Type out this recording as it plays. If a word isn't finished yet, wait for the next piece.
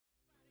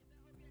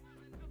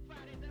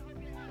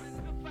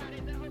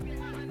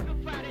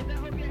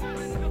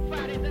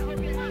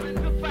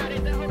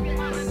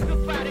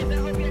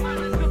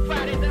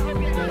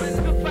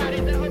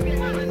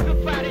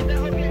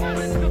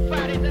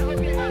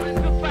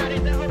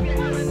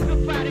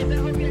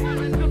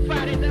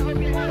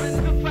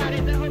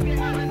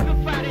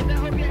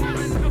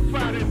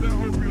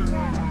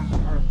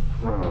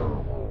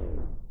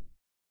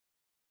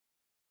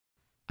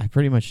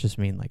pretty much just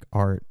mean like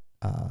art.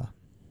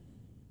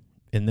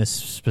 In this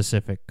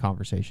specific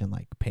conversation,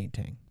 like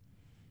painting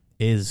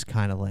is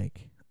kind of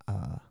like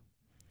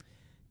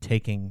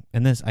taking,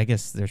 and this, I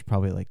guess there's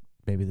probably like,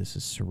 maybe this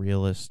is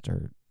surrealist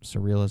or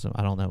surrealism.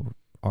 I don't know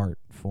art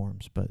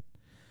forms, but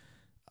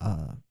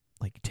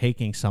like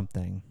taking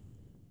something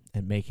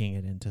and making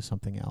it into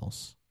something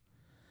else.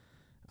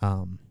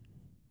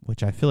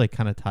 Which I feel like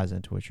kind of ties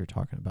into what you're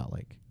talking about,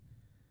 like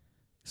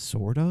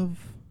sort of,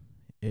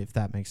 if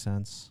that makes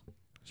sense.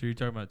 So you're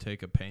talking about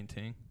take a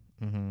painting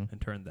Mm-hmm. and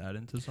turn that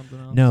into something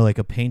else? No, like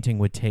a painting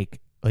would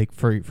take, like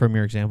from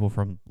your example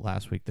from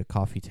last week, the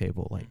coffee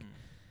table, like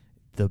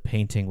the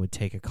painting would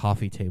take a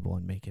coffee table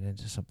and make it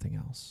into something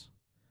else.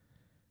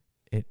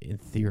 In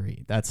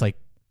theory, that's like,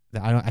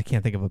 I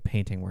can't think of a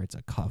painting where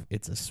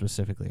it's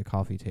specifically a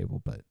coffee table,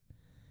 but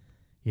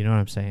you know what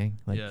I'm saying?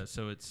 Like, yeah,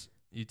 so it's,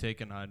 you take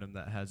an item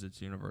that has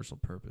its universal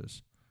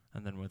purpose,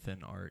 and then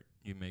within art,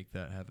 you make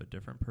that have a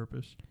different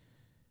purpose.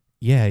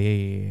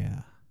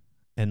 Yeah.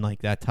 And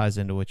like that ties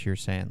into what you're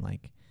saying.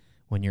 Like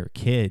when you're a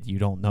kid, you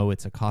don't know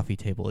it's a coffee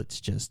table. It's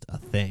just a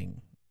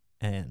thing.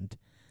 And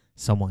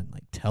someone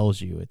like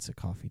tells you it's a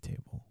coffee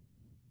table.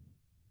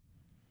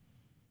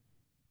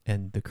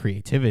 And the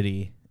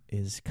creativity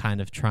is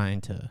kind of trying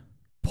to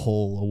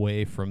pull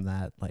away from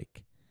that,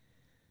 like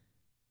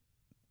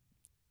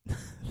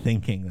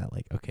thinking that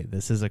like, okay,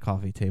 this is a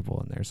coffee table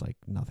and there's like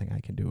nothing I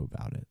can do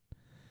about it.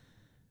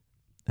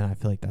 And I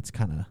feel like that's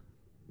kind of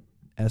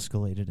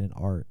escalated in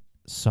art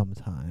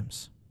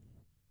sometimes.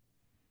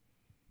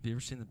 Have you ever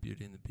seen The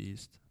Beauty and the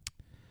Beast?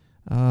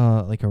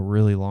 Like a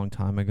really long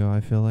time ago, I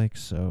feel like.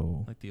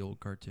 So Like the old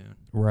cartoon.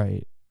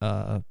 right.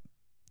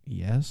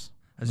 Yes.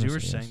 As you were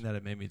Yes. saying that,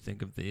 it made me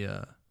think of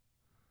the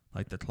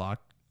like the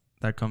clock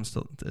that comes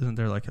to, isn't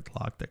there like a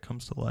clock that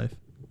comes to life?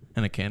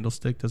 And a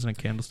candlestick? Doesn't a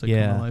candlestick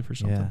come to life or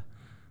something? Yeah.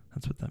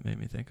 That's what that made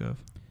me think of.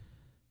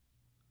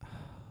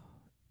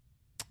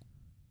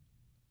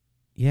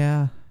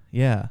 Yeah.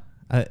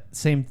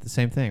 Same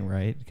thing,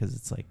 right? Because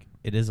it's like,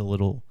 it is a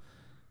little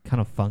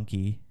kind of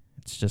funky.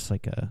 It's just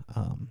like a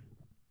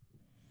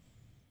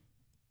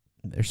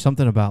there's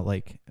something about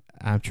like,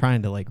 I'm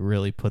trying to like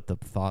really put the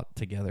thought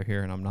together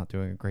here, and I'm not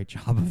doing a great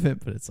job of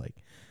it, but it's like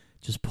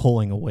just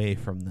pulling away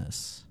from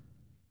this.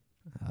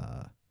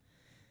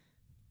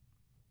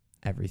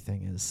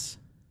 Everything is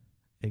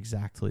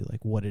exactly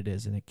like what it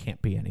is, and it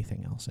can't be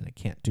anything else, and it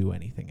can't do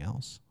anything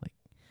else. Like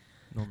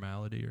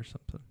Normality or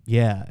something.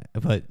 yeah,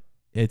 but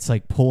it's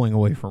like pulling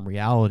away from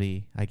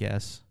reality, I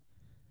guess.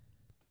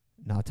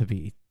 Not to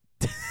be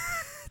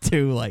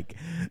too like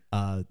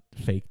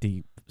fake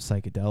deep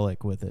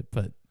psychedelic with it,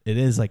 but it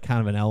is like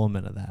kind of an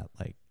element of that,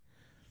 like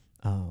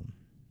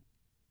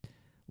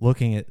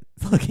looking at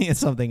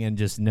something and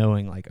just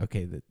knowing like,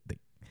 okay,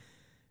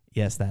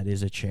 yes, that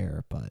is a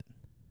chair, but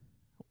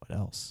what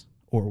else?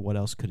 Or what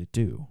else could it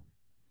do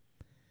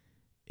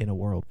in a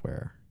world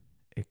where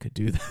it could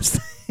do those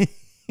things?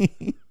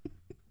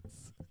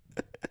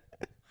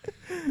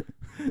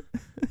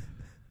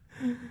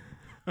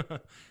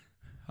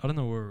 I don't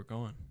know where we're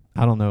going.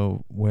 I don't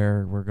know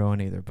where we're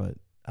going either, but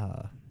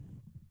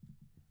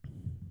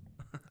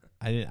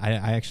I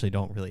actually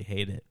don't really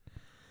hate it.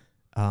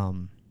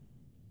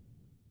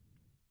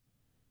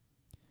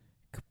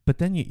 But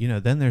then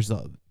then there's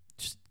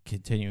just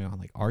continuing on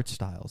like art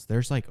styles.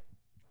 There's like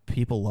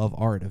people love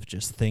art of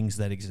just things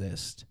that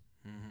exist.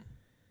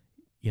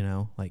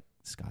 Mm-hmm. Like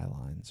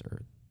skylines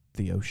or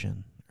the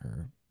ocean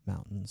or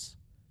mountains,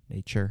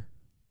 nature.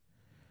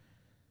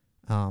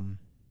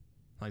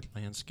 Like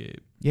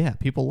landscape. Yeah,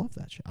 people love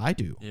that shit. I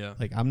do. Yeah.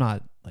 Like, I'm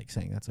not like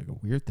saying that's like a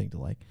weird thing to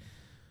like.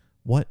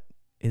 What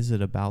is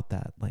it about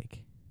that,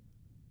 like,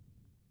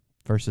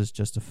 versus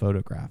just a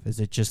photograph? Is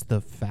it just the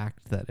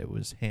fact that it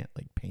was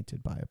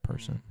painted by a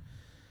person?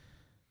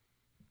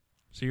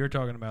 So you're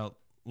talking about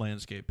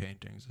landscape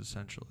paintings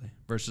essentially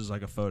versus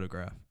like a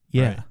photograph.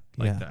 Yeah. Right?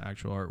 Like yeah. the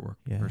actual artwork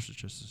versus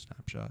just a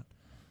snapshot.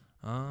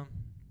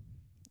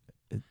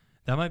 It-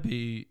 That might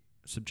be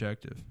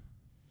subjective.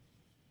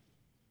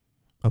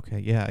 Okay.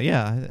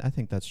 Yeah. I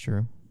think that's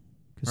true.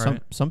 Because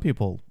Right. some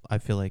people, I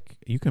feel like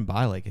you can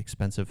buy like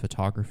expensive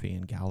photography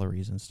in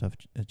galleries and stuff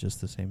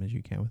just the same as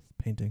you can with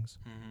paintings.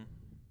 Mm-hmm.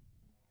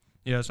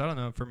 Yeah, so I don't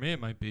know. For me, it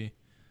might be.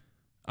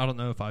 I don't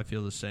know if I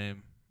feel the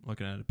same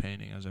looking at a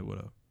painting as I would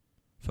a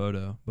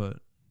photo, but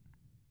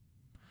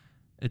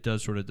it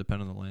does sort of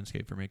depend on the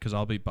landscape for me because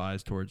I'll be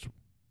biased towards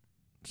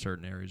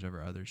certain areas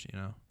over others.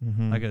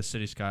 Mm-hmm. Like a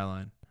city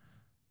skyline.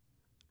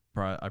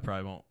 I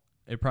probably won't.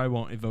 It probably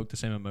won't evoke the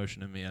same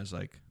emotion in me as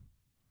like,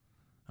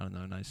 I don't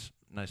know, nice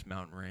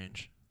mountain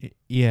range.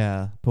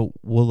 Yeah, but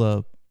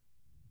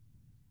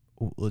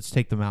let's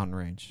take the mountain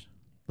range.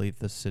 Leave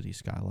the city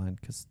skyline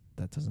because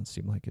that doesn't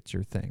seem like it's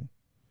your thing.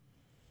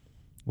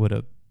 Would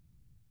a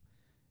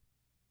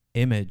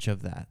image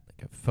of that,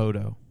 like a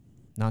photo,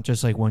 not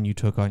just like one you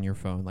took on your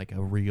phone, like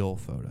a real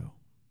photo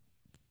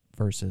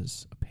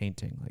versus a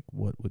painting, like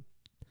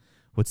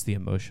what's the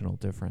emotional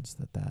difference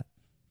that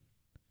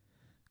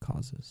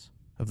causes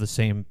of the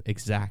same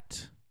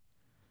exact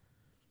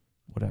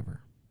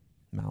whatever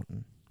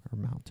mountain or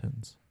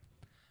mountains.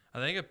 I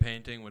think a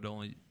painting would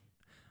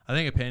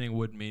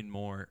mean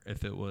more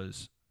if it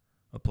was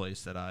a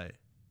place that I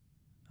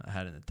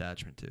had an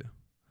attachment to,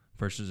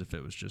 versus if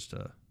it was just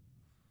a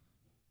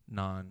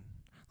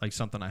like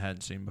something I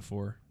hadn't seen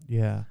before.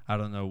 Yeah. I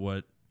don't know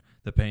what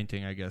the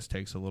painting, I guess,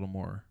 takes a little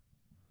more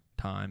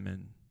time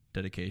and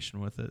dedication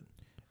with it,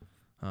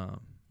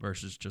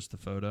 versus just the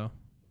photo.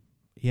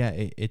 Yeah,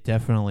 it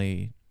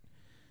definitely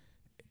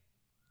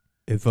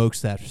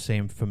evokes that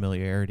same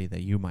familiarity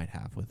that you might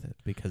have with it,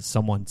 because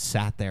someone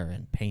sat there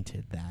and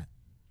painted that,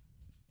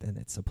 and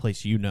it's a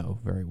place you know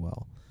very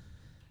well,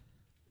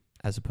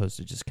 as opposed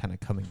to just kind of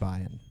coming by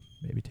and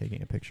maybe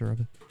taking a picture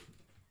of it.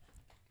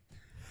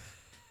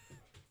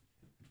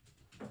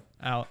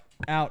 Out.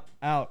 Out.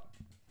 Out.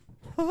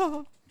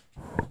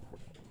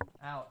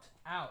 Out.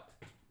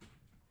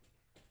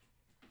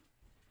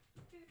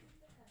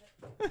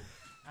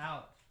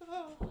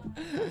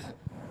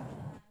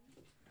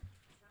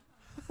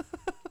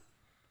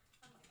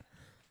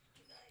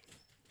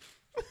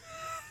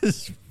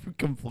 It's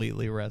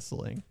completely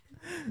wrestling.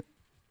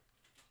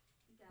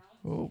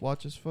 Oh,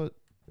 watch his foot.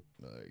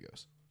 Oh, there he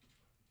goes.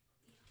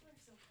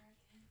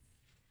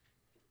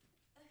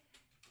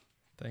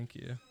 Thank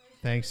you.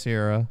 Thanks,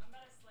 Sierra.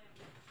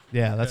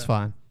 Yeah, that's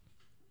fine.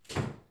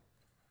 Oh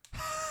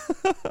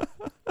my gosh.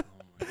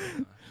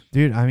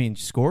 Dude, I mean,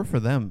 score for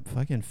them.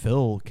 Fucking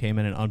Phil came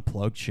in and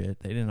unplugged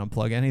shit. They didn't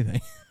unplug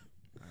anything.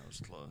 That was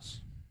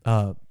close.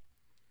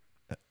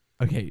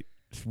 Okay,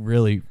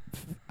 really,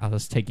 I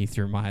was taking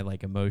through my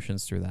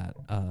emotions through that.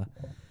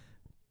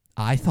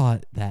 I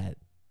thought that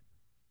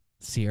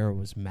Sierra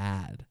was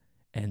mad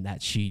and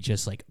that she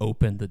just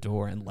opened the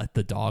door and let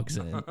the dogs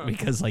in,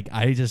 because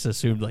I just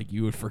assumed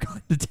you had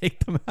forgotten to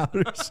take them out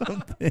or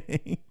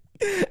something.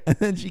 And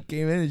then she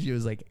came in and she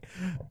was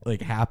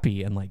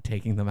happy and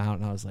taking them out,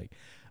 and I was like,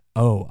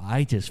 oh,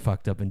 I just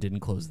fucked up and didn't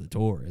close the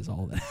door is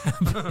all that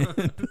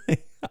happened.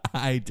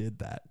 I did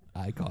that.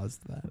 I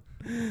caused that.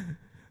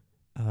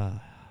 I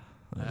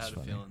had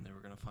a feeling they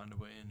were going to find a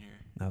way in here.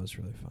 That was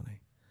really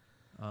funny.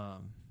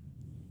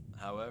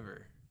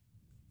 However,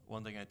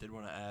 one thing I did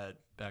want to add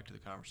back to the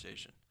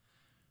conversation,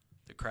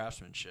 the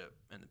craftsmanship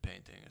in the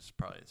painting is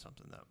probably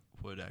something that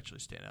would actually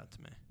stand out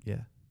to me.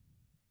 Yeah.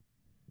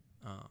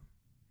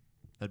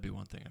 That'd be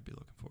one thing I'd be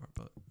looking for,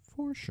 but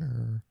for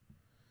sure.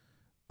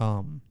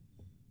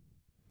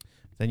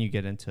 Then you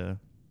get into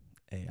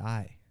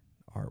AI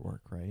artwork,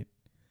 right?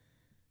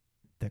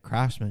 The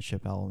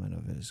craftsmanship element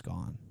of it is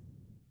gone.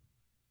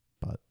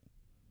 But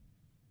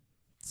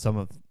some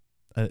of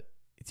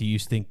do you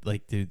think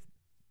and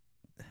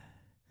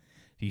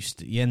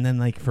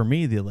then for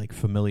me the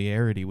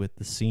familiarity with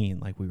the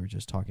scene we were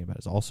just talking about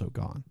is also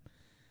gone.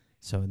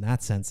 So in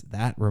that sense,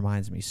 that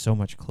reminds me so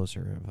much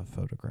closer of a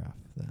photograph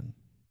than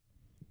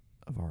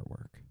of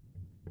artwork.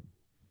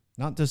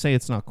 Not to say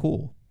it's not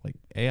cool.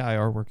 AI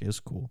artwork is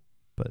cool,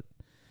 but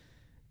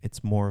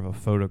it's more of a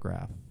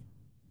photograph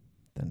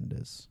than it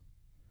is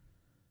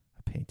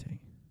a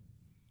painting,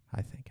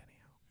 I think, anyhow.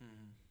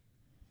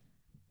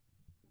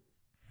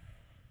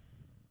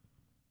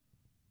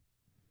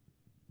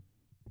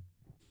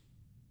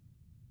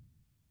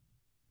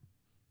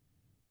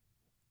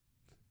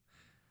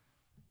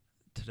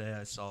 today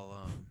I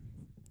saw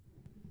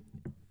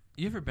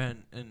you ever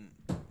been in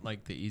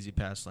the Easy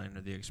Pass lane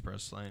or the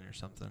Express lane or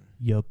something,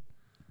 Yep.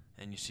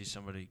 and you see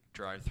somebody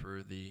drive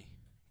through the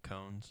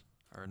cones,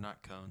 or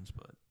not cones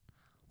but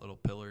little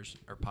pillars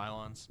or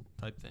pylons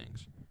type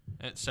things,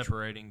 and it's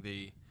separating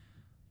the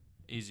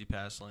Easy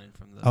Pass lane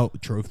from the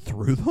Drove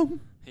through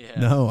them? Yeah.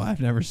 No,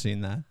 I've never seen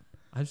that.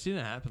 I've seen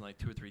it happen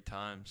 2 or 3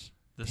 times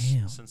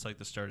since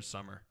the start of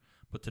summer.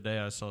 But today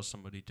I saw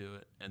somebody do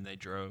it, and they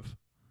drove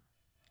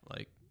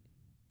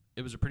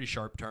it was a pretty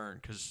sharp turn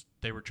because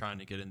they were trying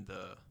to get in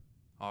the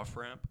off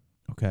ramp.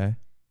 Okay.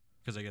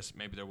 Because I guess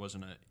maybe there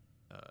wasn't a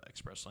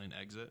express lane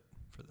exit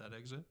for that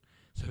exit,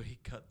 so he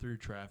cut through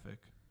traffic.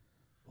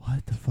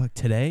 What the fuck?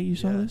 Today you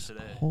saw this?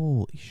 Today.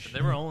 Holy shit!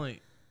 They were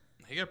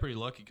he got pretty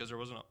lucky because there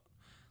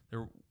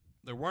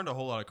weren't a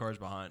whole lot of cars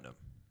behind him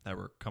that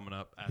were coming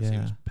up as he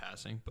was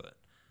passing, but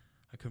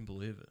I couldn't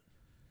believe it.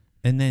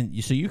 And then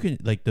you can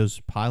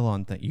those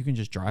pylon that you can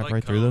just drive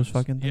right through those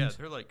fucking things.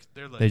 Yeah,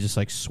 they're they just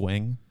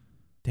swing.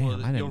 Damn,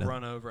 well, I didn't you'll know.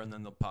 run over and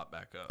then they'll pop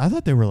back up. I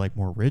thought they were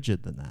more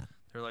rigid than that.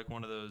 They're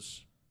one of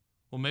those.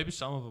 Well, maybe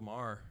some of them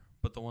are,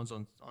 but the ones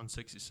on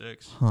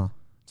 66, huh?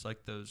 It's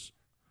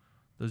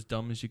those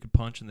dummies you could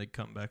punch and they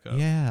come back up.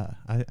 Yeah,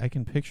 I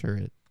can picture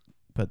it,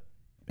 but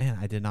man,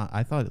 I did not.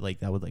 I thought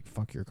that would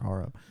fuck your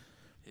car up.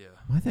 Yeah.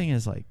 My thing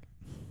is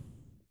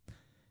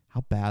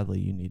how badly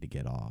you need to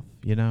get off.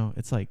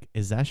 It's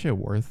is that shit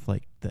worth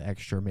the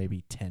extra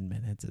maybe 10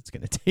 minutes it's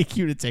gonna take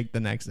you to take the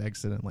next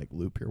exit and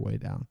loop your way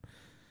down?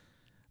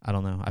 I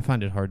don't know. I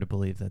find it hard to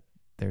believe that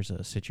there's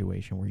a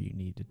situation where you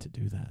needed to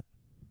do that,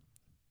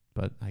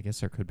 but I guess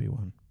there could be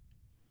one.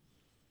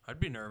 I'd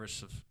be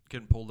nervous of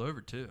getting pulled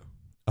over too.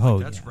 Oh,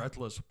 that's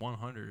reckless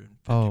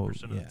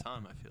 150% of the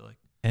time, I feel like.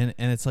 And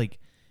it's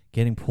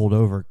getting pulled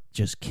over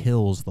just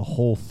kills the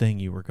whole thing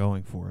you were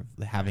going for,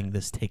 of having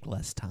this take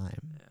less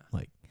time. Yeah.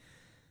 Like,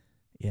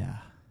 yeah,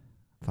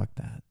 fuck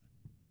that.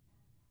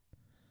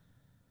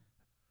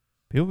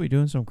 People be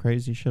doing some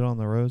crazy shit on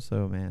the roads,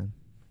 though, man.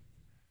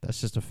 That's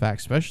just a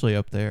fact, especially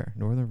up there,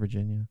 Northern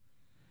Virginia.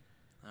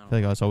 I feel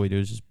like that's all we do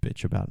is just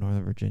bitch about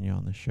Northern Virginia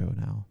on this show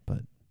now, but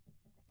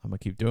I'm going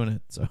to keep doing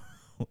it, so.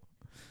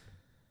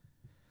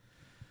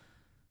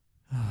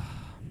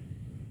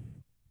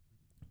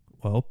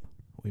 Well,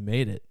 we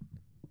made it.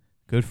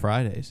 Good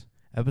Fridays.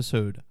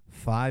 Episode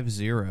 50.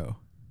 5-0.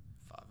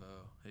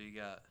 Who you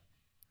got?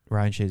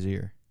 Ryan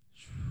Shazier.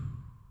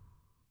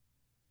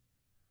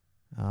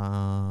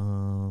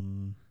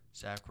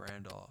 Zach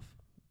Randolph.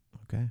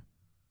 Okay.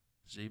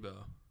 Zebo.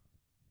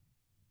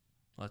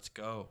 Let's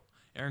go.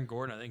 Aaron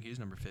Gordon, I think he's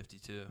number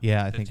 52.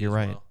 Yeah, I think you're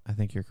right. Well. I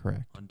think you're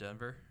correct. On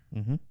Denver?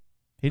 Mm-hmm.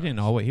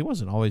 He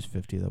wasn't always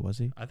 50 though, was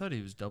he? I thought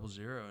he was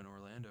 00 in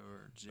Orlando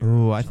or 0.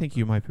 Oh, I think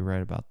you might be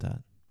right about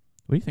that.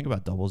 What do you think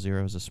about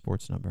 00 as a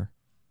sports number?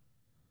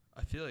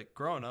 I feel like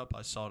growing up,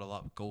 I saw it a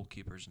lot with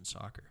goalkeepers in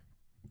soccer.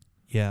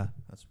 Yeah,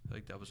 I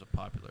think that was a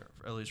popular,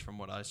 at least from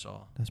what I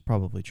saw. That's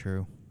probably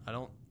true.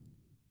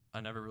 I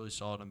never really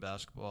saw it in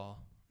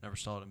basketball. Never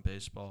saw it in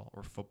baseball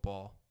or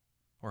football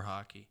or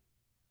hockey.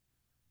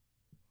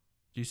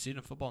 Do you see it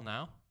in football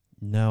now?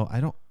 No,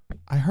 I don't.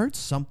 I heard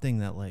something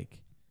that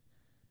like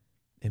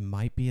it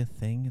might be a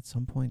thing at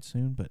some point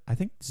soon, but I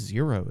think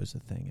 0 is a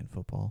thing in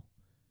football.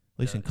 At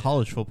least in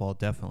college football, it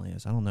definitely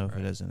is. I don't know if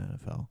it is in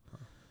NFL.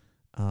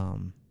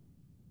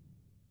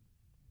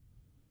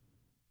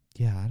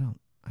 Yeah, I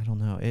don't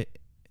know. It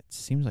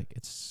seems like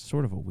it's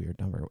sort of a weird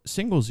number.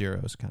 Single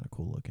 0 is kind of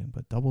cool looking,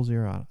 but 00, I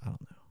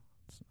don't know.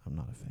 I'm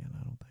not a fan,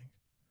 I don't think.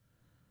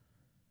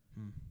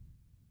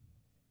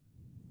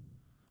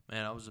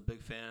 Man, I was a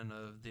big fan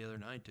of the other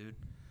night, dude.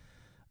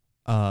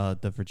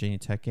 The Virginia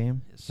Tech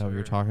game? Yes, is that what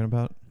you're talking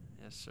about?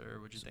 Yes, sir.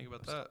 What'd you think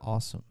about that?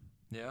 Awesome.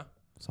 Yeah?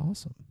 It's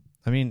awesome.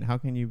 I mean, how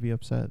can you be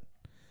upset?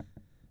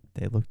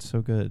 They looked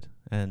so good,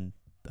 and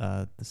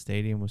the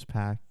stadium was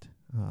packed.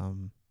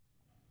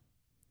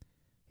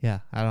 Yeah,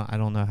 I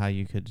don't know how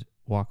you could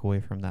walk away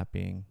from that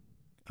being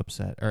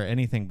upset or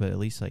anything, but at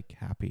least like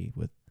happy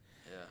with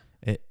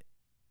it.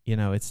 You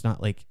know, it's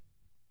not like.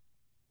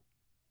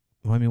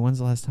 Well, I mean, when's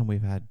the last time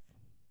we've had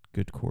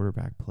good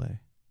quarterback play?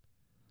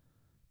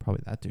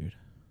 Probably that dude,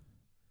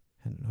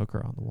 Hendon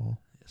Hooker on the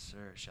wall. Yes,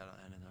 sir. Shout out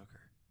Hendon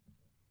Hooker.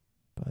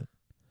 But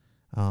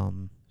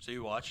so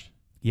you watched?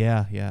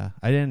 Yeah.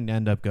 I didn't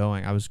end up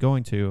going. I was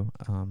going to,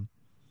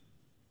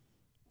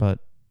 but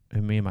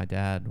me and my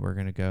dad were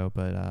gonna go,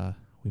 but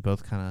we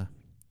both kind of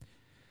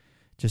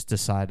just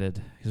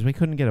decided because we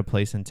couldn't get a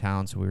place in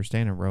town, so we were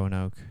staying in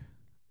Roanoke,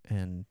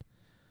 and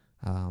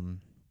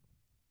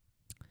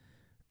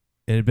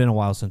it had been a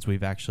while since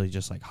we've actually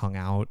just like hung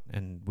out,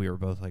 and we were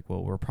both like,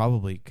 well, we're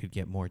probably could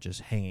get more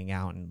just hanging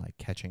out and like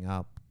catching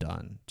up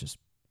done just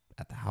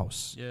at the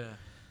house. Yeah.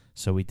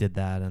 So we did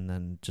that and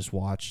then just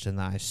watched, and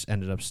I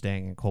ended up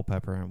staying in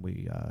Culpeper, and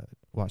we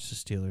watched the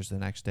Steelers the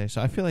next day.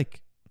 So I feel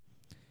like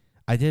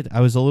I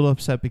was a little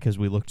upset because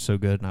we looked so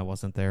good and I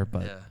wasn't there,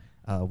 but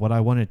what I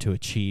wanted to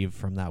achieve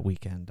from that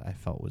weekend I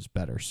felt was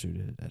better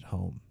suited at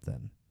home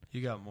than...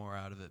 You got more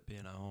out of it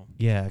being at home.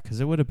 Yeah, because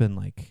it would have been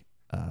like,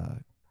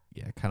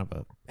 kind of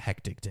a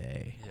hectic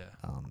day.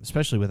 Yeah.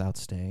 Especially without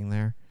staying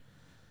there.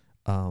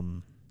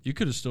 You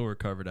could have still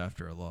recovered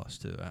after a loss,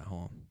 too, at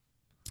home.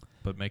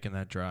 But making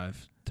that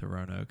drive to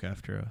Roanoke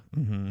after a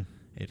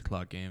 8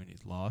 o'clock game and you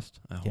lost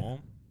at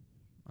home,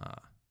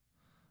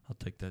 I'll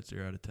take that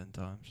 0 out of 10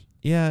 times.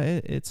 Yeah,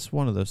 it's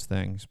one of those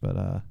things, but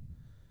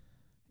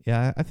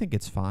I think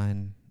it's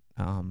fine.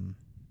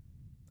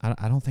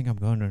 I don't think I'm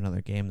going to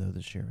another game though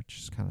this year, which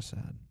is kind of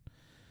sad.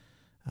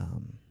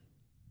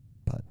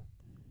 But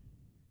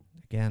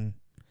again,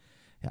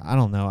 I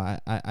don't know.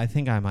 I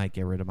think I might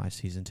get rid of my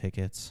season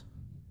tickets.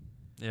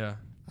 Yeah.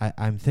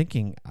 I'm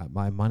thinking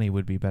my money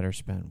would be better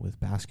spent with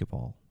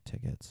basketball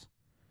tickets.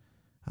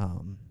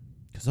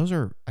 Because those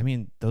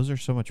are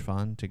so much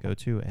fun to go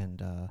to,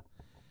 and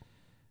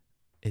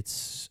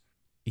it's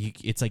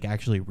like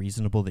actually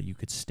reasonable that you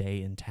could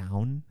stay in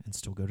town and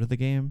still go to the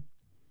game.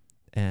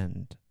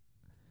 And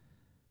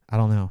I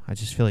don't know. I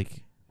just feel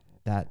like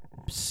that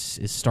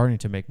is starting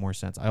to make more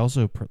sense. I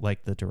also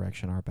like the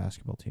direction our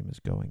basketball team is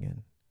going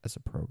in as a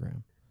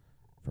program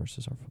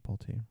versus our football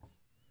team.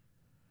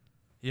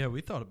 Yeah,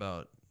 we thought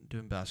about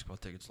doing basketball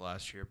tickets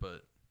last year,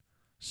 but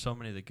so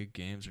many of the good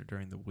games are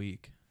during the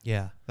week.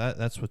 Yeah,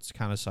 that's what's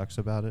kind of sucks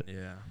about it.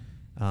 Yeah.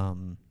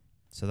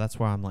 So that's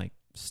why I'm like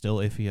still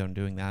iffy on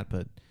doing that,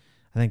 but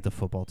I think the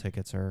football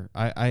tickets are...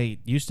 I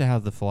used to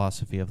have the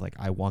philosophy of like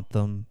I want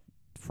them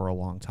for a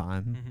long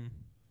time,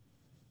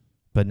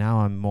 but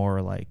now I'm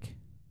more like,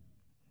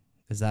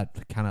 is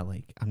that kind of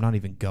like I'm not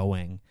even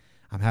going.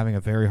 I'm having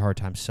a very hard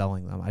time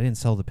selling them. I didn't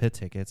sell the pit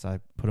tickets. I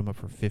put them up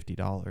for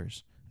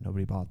 $50.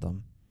 Nobody bought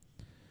them.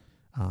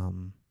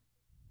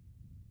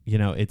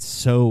 It's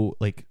so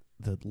like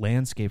the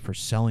landscape for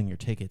selling your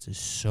tickets is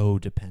so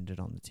dependent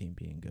on the team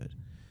being good.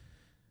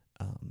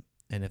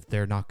 And if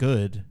they're not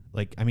good,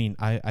 like, I mean,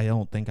 I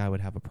don't think I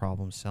would have a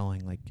problem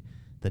selling like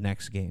the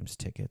next game's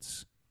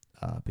tickets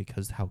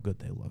because how good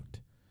they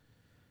looked.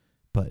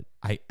 But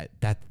I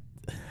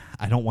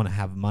don't want to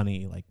have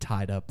money like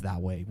tied up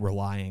that way,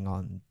 relying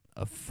on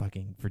a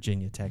fucking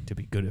Virginia Tech to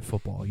be good at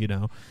football, you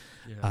know?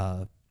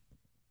 Yeah.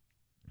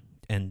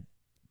 And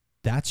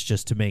that's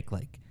just to make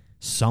like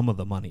some of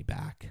the money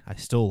back. I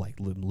still like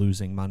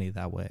losing money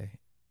that way.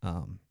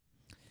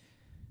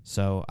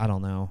 So I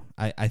don't know.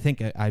 I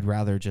think I'd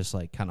rather just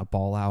like kind of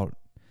ball out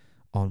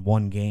on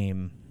one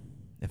game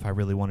if I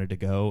really wanted to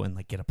go and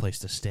like get a place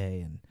to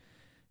stay and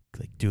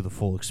like do the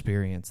full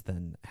experience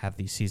than have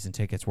these season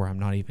tickets where I'm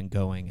not even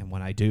going. And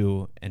when I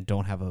do and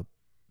don't have a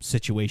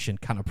situation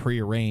kind of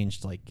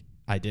prearranged like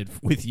I did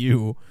with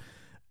you,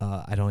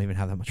 I don't even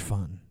have that much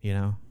fun, you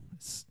know?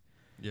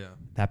 Yeah.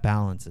 That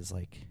balance is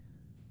like,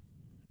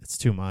 it's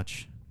too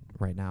much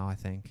right now, I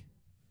think.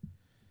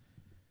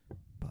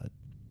 But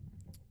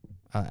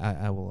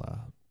I will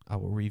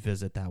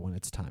revisit that when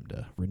it's time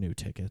to renew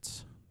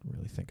tickets.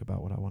 Really think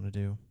about what I want to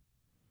do.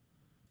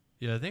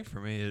 Yeah, I think for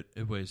me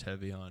it weighs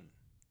heavy on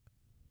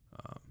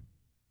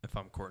if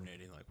I'm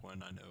coordinating like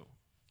when I know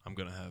I'm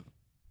gonna have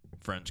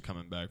friends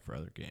coming back for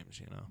other games,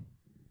 you know.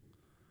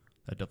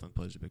 That definitely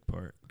plays a big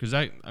part because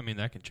that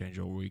can change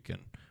over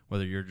weekend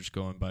whether you're just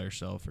going by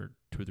yourself or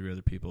 2 or 3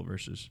 other people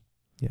versus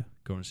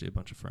going to see a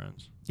bunch of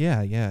friends.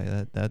 Yeah,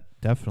 that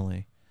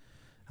definitely.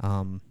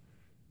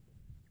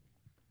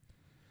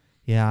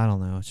 Yeah, I don't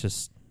know. It's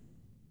just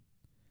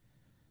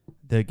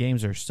the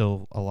games are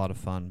still a lot of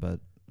fun,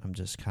 but I'm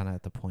just kind of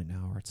at the point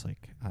now where it's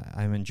like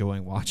I'm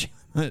enjoying watching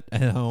them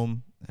at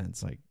home, and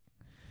it's like,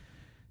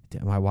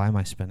 why am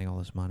I spending all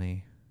this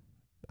money?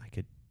 I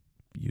could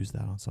use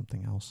that on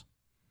something else.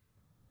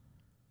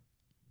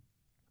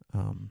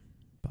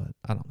 But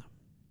I don't know.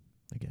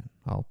 Again,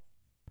 I'll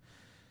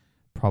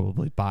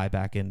probably buy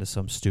back into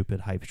some stupid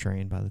hype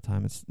train by the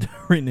time it's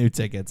renew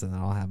tickets, and then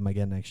I'll have them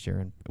again next year,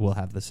 and we'll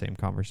have the same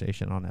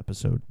conversation on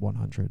episode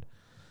 100.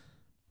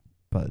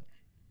 But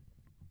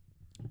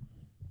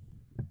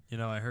you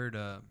know, I heard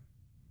I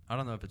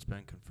don't know if it's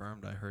been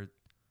confirmed. I heard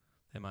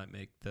they might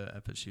make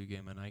the FSU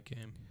game a night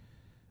game.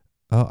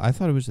 Oh, I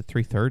thought it was at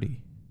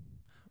 3:30.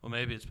 Well,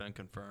 maybe it's been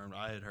confirmed.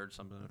 I had heard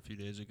something a few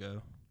days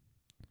ago.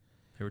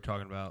 They were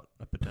talking about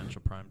a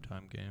potential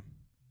primetime game.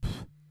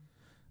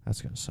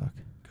 That's gonna suck.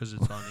 Because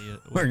it's on the.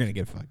 We're gonna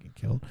get fucking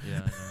killed.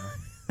 Yeah,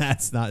 I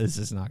know. This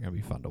is not gonna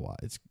be fun to watch.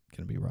 It's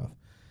gonna be rough.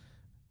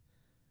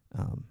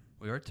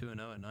 We are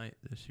 2-0 at night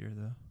this year,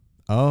 though.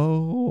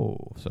 Oh,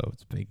 so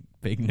it's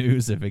big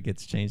news if it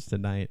gets changed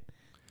tonight.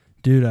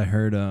 Dude, I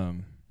heard you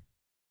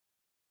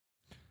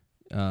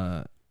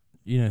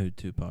know who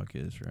Tupac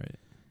is, right?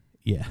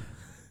 Yeah.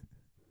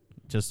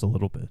 Just a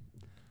little bit.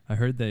 I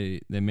heard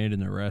they made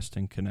an arrest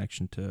in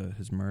connection to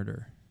his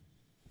murder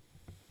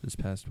this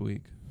past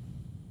week.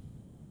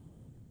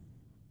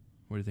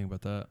 What do you think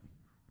about that?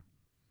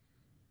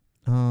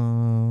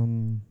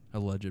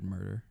 Alleged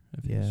murder.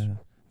 If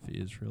he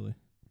is really.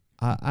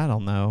 I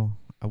don't know.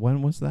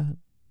 When was that?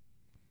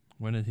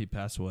 When did he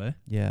pass away?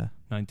 Yeah.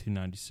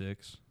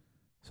 1996.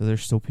 So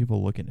there's still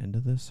people looking into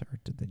this, or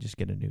did they just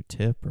get a new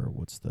tip, or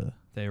what's the...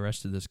 They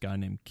arrested this guy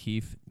named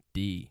Keith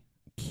D.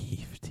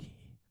 Keith D.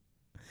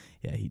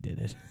 Yeah, he did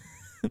it.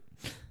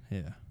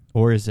 Yeah.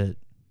 Or is it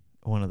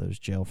one of those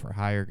jail for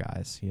hire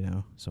guys, you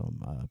know,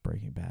 some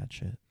Breaking Bad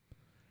shit?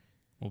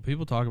 Well,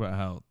 people talk about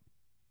how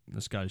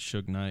this guy's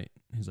Suge Knight.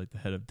 He's like the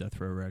head of Death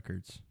Row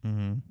Records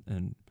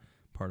and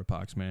part of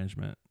Pac's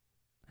management.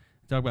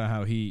 They talk about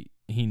how he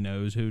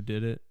knows who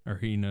did it, or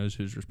he knows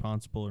who's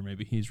responsible, or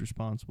maybe he's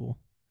responsible.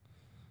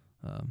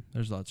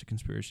 There's lots of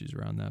conspiracies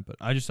around that, but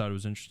I just thought it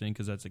was interesting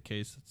because that's a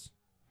case that's,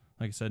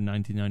 like I said,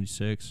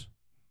 1996.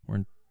 We're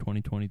in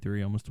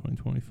 2023, almost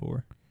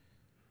 2024.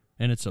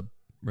 And it's a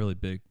really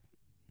big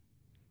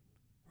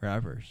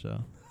rapper,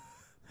 so.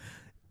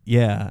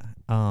 Yeah.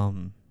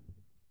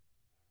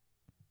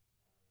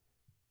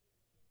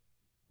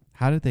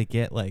 How did they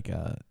get, like,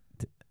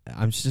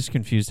 I'm just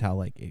confused how,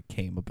 like, it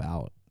came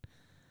about.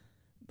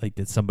 Like,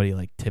 did somebody,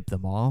 like, tip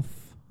them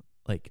off?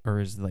 Like, or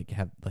is, like,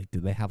 do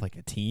they have, like,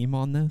 a team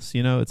on this?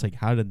 You know, it's like,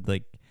 how did,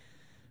 like,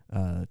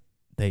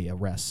 they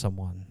arrest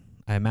someone?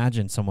 I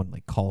imagine someone,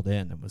 like, called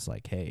in and was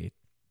like, hey,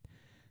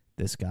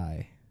 this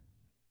guy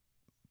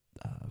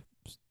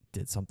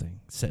did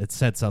something,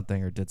 said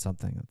something or did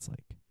something that's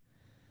like,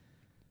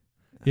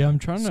 yeah, I'm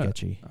trying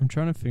sketchy.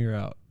 to figure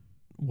out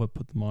what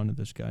put them onto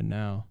this guy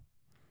now.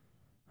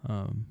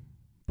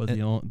 But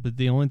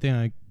the only thing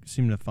I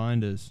seem to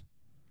find is,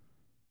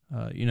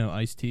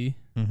 Ice-T.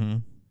 Mm-hmm.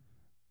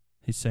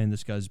 He's saying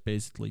this guy's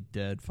basically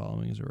dead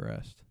following his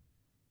arrest.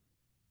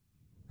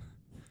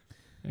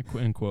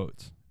 In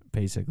quotes.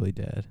 Basically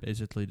dead.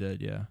 Basically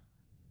dead, yeah.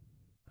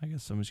 I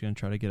guess someone's going to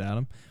try to get at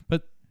him.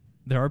 But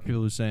there are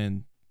people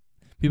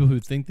who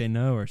think they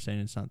know are saying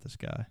it's not this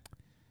guy.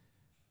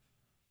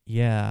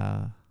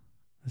 Yeah.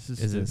 This is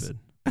stupid.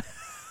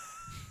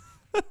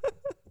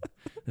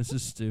 This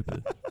is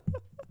stupid.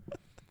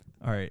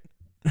 All right.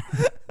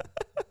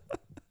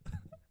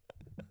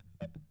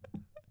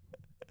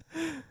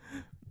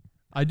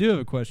 I do have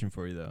a question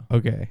for you though.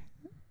 Okay.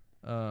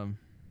 And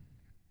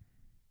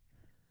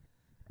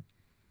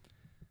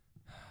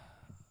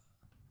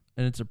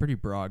it's a pretty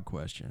broad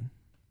question.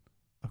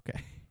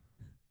 Okay.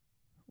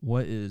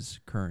 What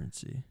is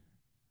currency?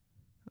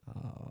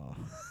 Oh.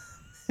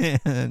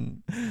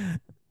 And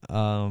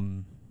I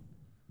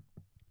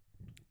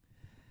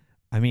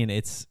mean,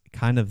 it's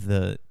kind of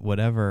the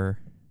whatever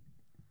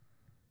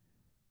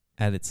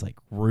at its like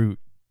root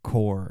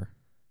core,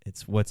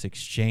 it's what's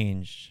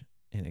exchanged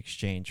in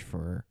exchange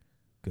for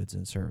goods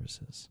and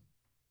services.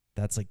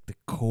 That's like the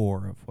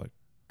core of what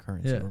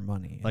currency or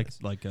money is.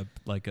 Like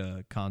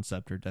a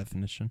concept or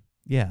definition.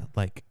 Yeah,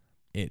 like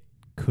it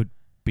could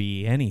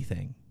be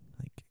anything.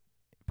 Like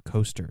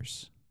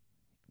coasters.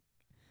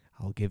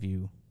 I'll give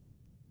you,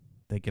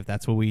 like, if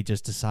that's what we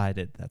just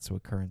decided, that's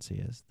what currency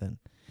is, then,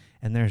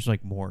 and there's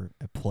like more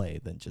at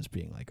play than just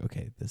being like,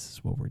 okay, this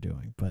is what we're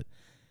doing. But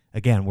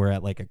again, we're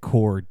at like a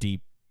core,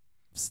 deep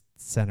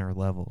center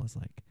level is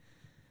like,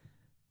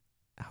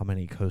 how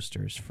many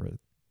coasters for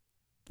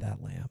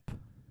that lamp,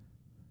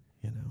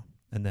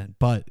 and then,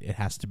 but it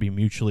has to be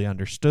mutually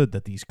understood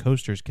that these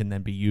coasters can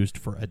then be used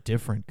for a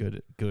different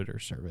good or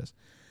service.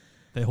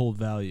 They hold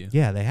value.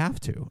 Yeah, they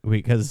have to,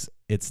 because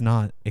it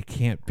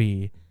can't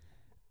be,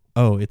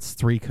 oh, it's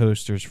 3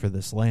 coasters for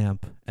this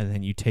lamp, and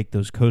then you take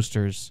those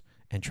coasters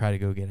and try to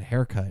go get a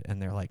haircut,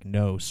 and they're like,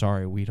 no,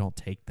 sorry, we don't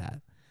take that.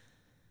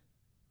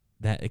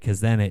 Because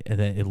then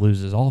it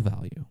loses all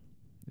value.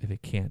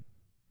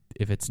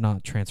 If it's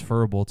not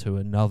transferable to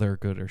another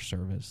good or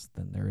service,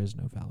 then there is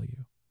no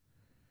value.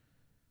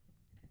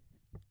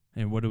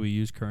 And what do we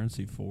use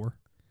currency for?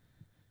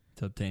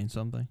 To obtain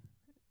something?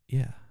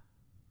 Yeah.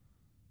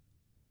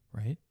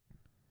 Right?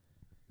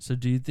 So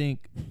do you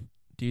think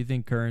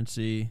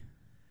currency,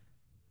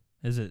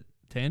 is it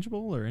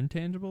tangible or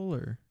intangible,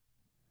 or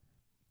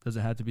does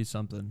it have to be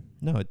something?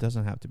 No, it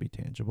doesn't have to be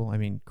tangible. I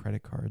mean,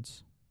 credit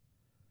cards,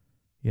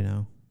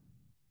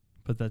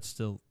 But that's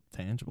still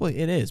tangible. Well,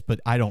 it is, but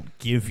I don't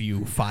give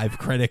you 5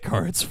 credit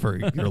cards for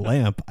your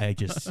lamp. I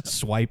just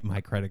swipe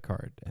my credit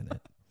card and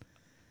it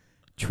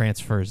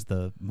transfers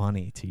the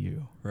money to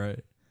you. Right.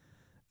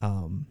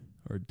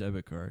 Or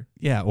debit card.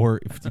 Yeah, or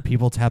if the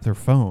people tap their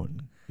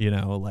phone,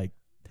 like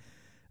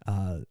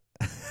but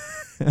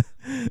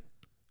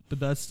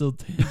that's still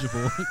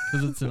tangible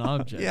because it's an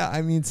object. Yeah,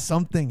 I mean,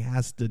 something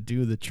has to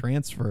do the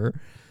transfer,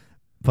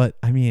 but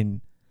I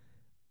mean,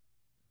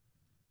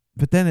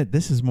 but then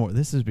this is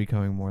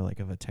becoming more like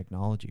of a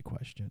technology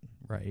question,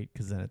 right?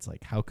 Because then it's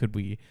like, how could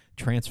we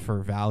transfer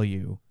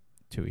value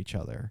to each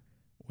other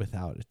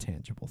without a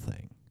tangible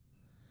thing?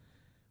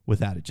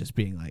 Without it just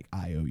being like,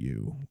 I owe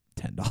you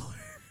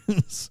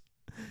 $10.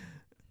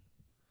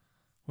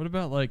 What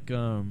about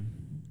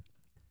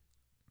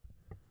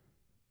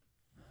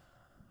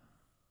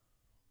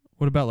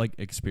like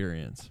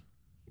experience,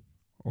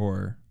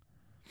 or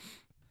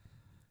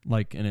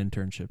like an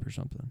internship or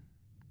something?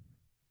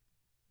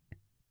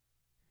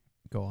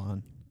 Go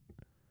on.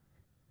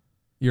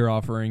 You're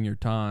offering your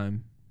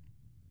time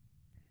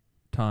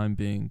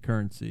being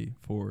currency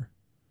for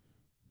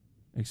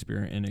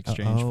experience, in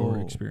exchange for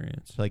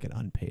experience. It's like an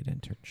unpaid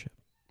internship.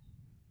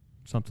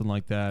 Something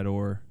like that,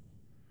 or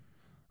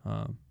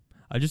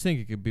I just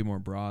think it could be more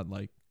broad.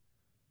 Like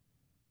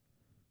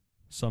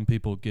some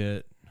people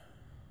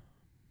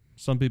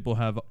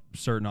have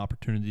certain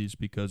opportunities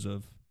because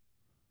of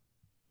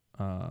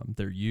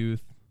their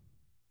youth,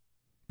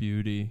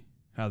 beauty,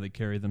 how they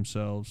carry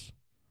themselves,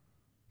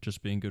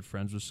 just being good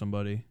friends with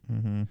somebody.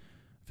 Mm-hmm.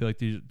 I feel like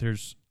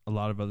there's a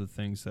lot of other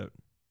things that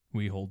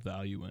we hold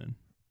value in.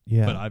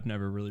 Yeah. But I've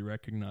never really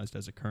recognized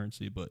as a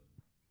currency, but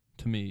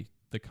to me,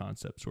 the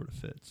concept sort of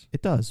fits.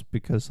 It does,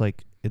 because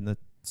like in the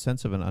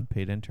sense of an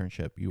unpaid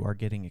internship, you are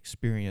getting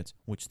experience,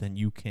 which then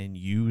you can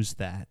use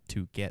that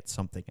to get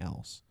something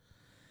else.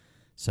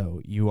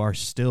 So you are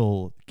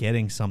still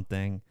getting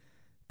something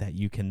that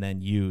you can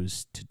then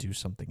use to do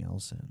something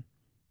else in.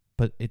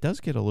 But it does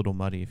get a little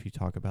muddy if you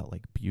talk about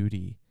like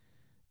beauty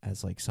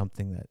as like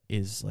something that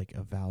is like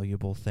a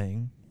valuable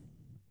thing.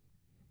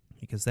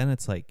 Because then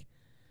it's like,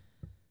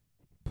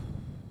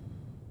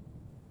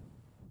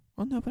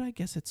 well, no, but I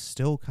guess it's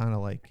still kind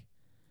of like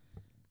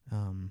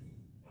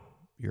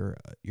you're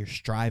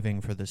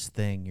striving for this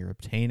thing, you're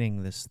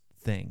obtaining this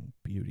thing,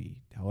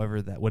 beauty,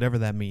 whatever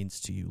that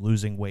means to you,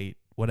 losing weight,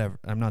 whatever.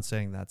 I'm not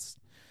saying that's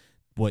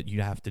what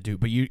you have to do,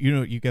 but you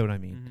get what I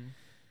mean. Mm-hmm.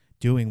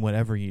 Doing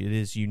whatever it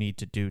is you need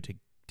to do to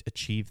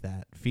achieve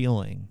that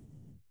feeling.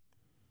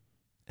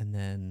 And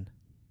then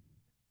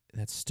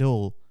that's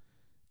still,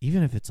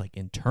 even if it's like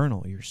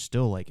internal, you're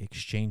still like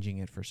exchanging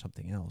it for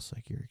something else.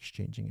 Like you're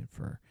exchanging it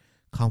for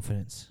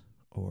confidence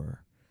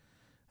or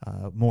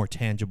more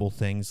tangible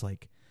things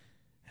like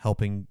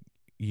helping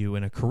you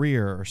in a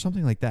career or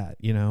something like that,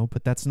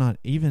 but that's not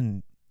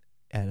even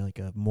at like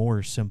a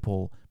more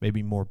simple,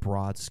 maybe more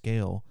broad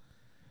scale.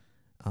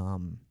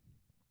 But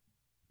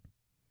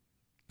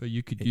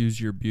you could use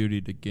your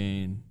beauty to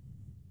gain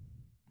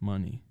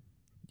money.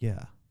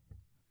 Yeah.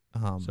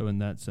 So in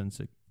that sense,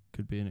 it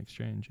could be an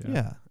exchange.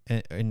 Yeah.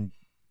 And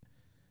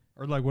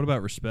Or like, what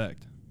about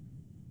respect?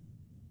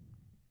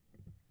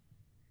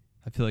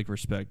 I feel like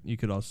respect, you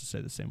could also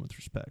say the same with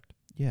respect.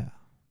 Yeah.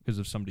 Because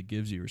if somebody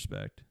gives you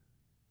respect,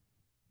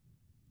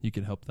 you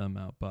can help them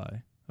out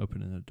by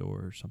opening a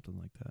door or something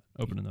like that.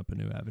 Opening up a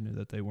new avenue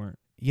that they weren't.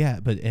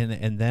 Yeah, but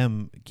and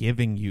them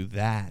giving you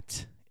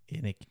that,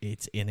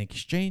 it's in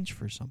exchange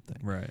for something.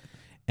 Right.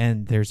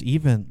 And there's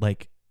even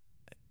like,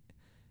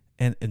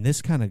 and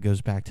this kind of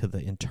goes back to the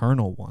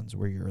internal ones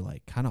where you're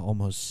like kind of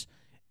almost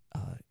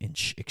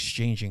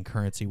exchanging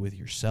currency with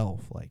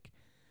yourself. Like,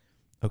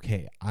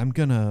 okay, I'm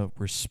going to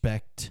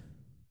respect.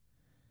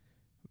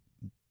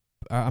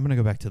 I'm going to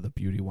go back to the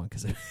beauty one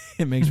because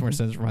it makes more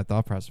sense for my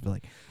thought process. But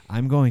like,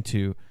 I'm going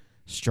to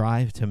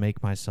strive to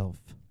make myself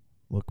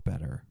look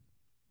better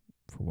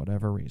for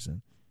whatever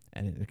reason.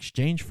 And in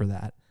exchange for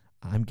that,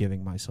 I'm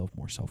giving myself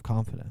more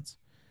self-confidence.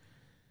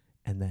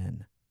 And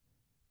then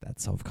that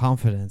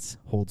self-confidence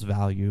holds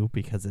value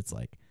because it's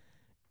like,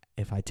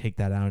 if I take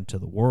that out into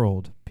the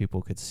world,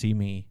 people could see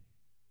me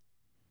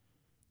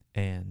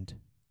and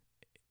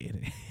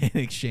in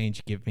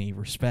exchange give me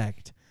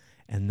respect.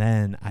 And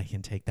then I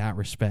can take that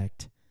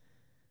respect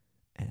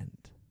and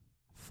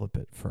flip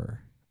it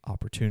for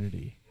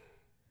opportunity.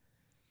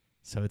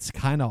 So it's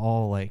kind of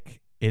all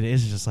like, it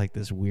is just like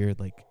this weird,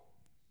 like,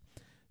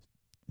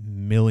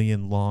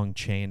 million long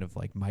chain of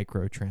like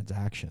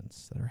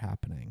microtransactions that are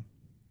happening.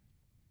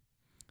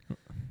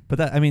 But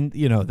that, I mean,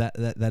 you know,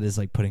 that is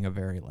like putting a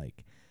very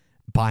like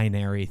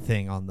binary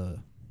thing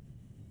on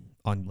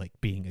like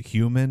being a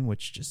human,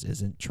 which just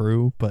isn't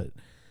true. But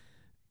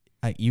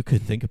you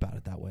could think about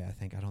it that way.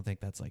 I don't think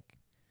that's like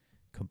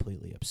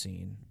completely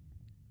obscene.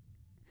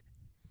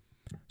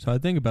 So I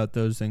think about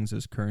those things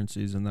as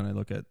currencies, and then I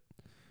look at,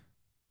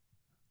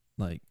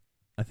 like,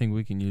 I think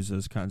we can use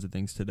those kinds of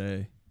things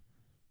today.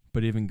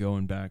 But even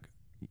going back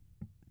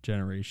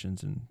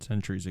generations and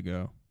centuries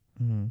ago,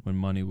 when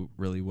money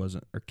really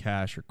wasn't, or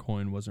cash or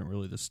coin wasn't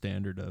really the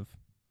standard of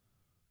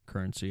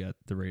currency at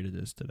the rate it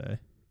is today.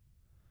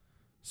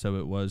 So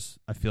it was,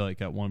 I feel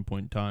like at one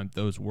point in time,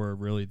 those were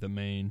really the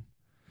main,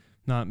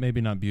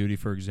 maybe not beauty,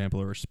 for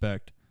example, or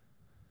respect,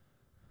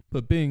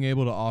 but being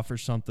able to offer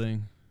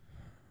something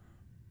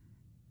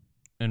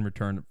in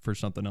return for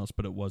something else,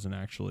 but it wasn't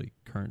actually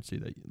currency,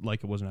 that,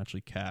 like, it wasn't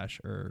actually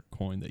cash or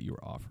coin that you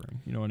were offering.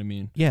 You know what I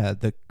mean? Yeah,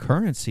 the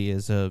currency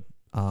is a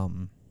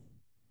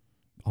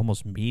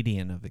almost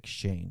median of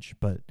exchange,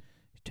 but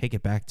take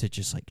it back to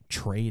just like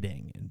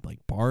trading and like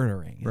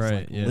bartering. It's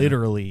right, like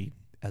literally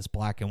as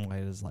black and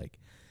white as like,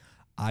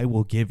 I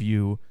will give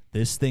you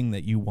this thing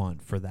that you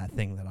want for that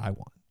thing that I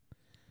want.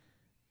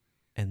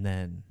 And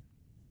then,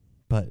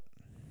 but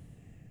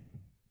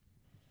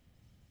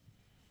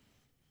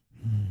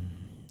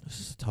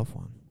this is a tough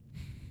one.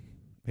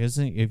 Because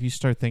if you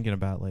start thinking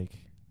about like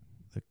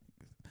the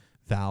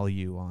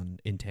value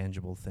on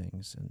intangible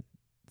things and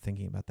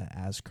thinking about that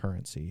as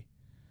currency.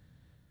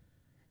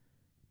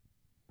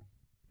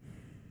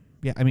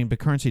 Yeah, I mean, but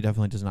currency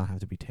definitely does not have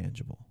to be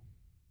tangible.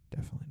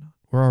 Definitely not.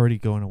 We're already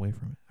going away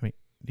from it. I mean,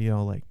 you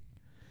know, like,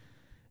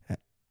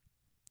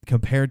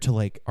 compared to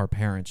like our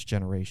parents'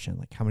 generation,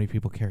 like how many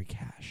people carry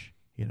cash?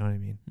 You know what I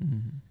mean?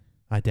 Mm-hmm.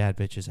 My dad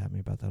bitches at me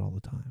about that all the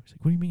time. He's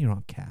like, what do you mean you don't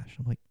have cash?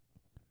 I'm like,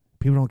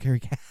 people don't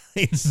carry cash.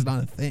 This is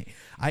not a thing.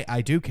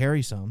 I do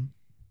carry some,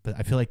 but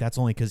I feel like that's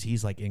only because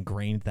he's like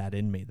ingrained that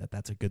in me, that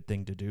that's a good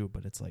thing to do.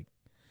 But it's like,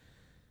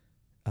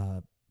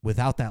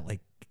 without that,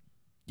 like,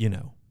 you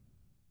know,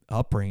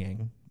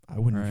 upbringing, I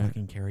wouldn't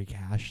fucking carry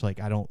cash. Like,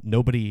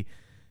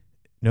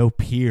 no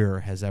peer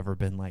has ever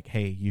been like,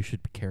 hey, you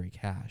should carry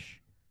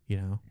cash, you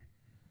know?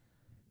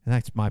 And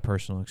that's my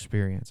personal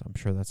experience. I'm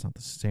sure that's not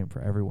the same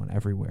for everyone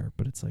everywhere,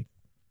 but it's like,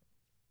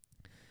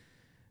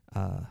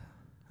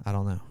 I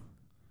don't know.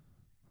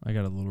 I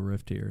got a little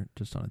rift here,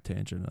 just on a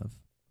tangent of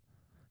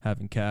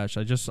having cash.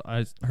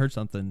 I heard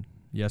something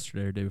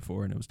yesterday or day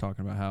before, and it was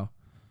talking about how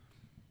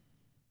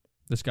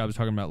this guy was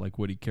talking about like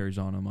what he carries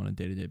on him on a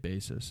day-to-day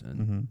basis,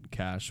 and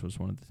cash was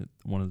one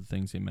of the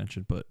things he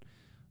mentioned, but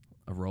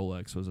a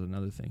Rolex was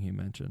another thing he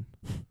mentioned.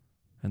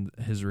 And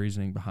his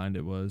reasoning behind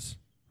it was,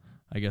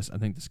 I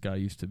think this guy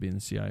used to be in the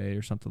CIA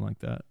or something like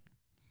that.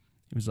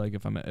 He was like,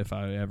 if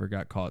I ever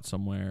got caught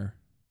somewhere,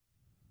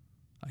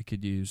 I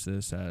could use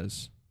this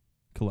as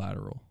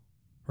collateral,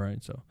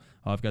 right? So,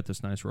 I've got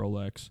this nice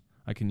Rolex.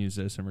 I can use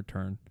this in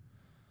return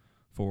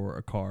for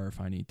a car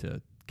if I need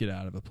to get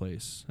out of a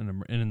place in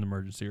an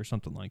emergency or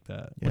something like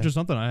that, which is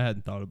something I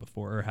hadn't thought of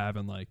before, or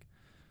having like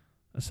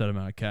a set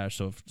amount of cash.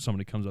 So if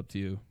somebody comes up to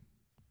you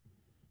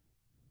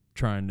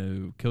trying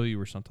to kill you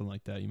or something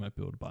like that, you might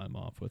be able to buy them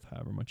off with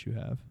however much you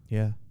have.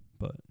 Yeah.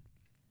 But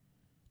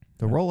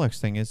the Rolex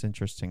thing is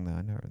interesting,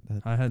 though.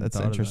 I hadn't that's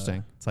thought interesting.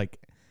 Of that. It's like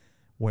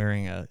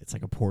it's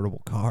like a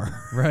portable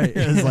car. Right.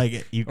 It's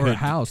like you could, or a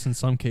house in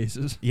some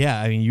cases.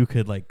 Yeah, I mean, you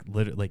could like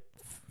literally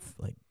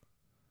like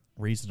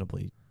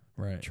reasonably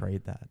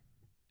trade that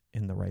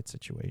in the right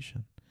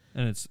situation.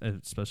 And it's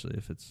especially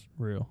if it's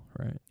real,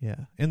 right? Yeah,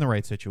 in the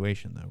right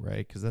situation though,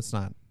 right? Because that's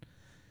not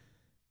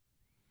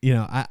you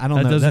know, I don't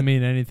that know. Doesn't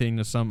mean anything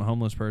to some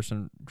homeless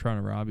person trying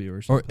to rob you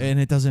or something. And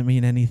it doesn't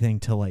mean anything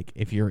to like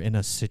if you're in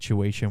a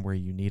situation where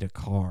you need a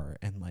car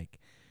and like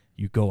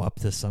you go up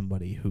to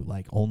somebody who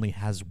like only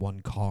has one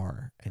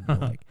car and you're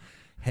like,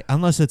 hey,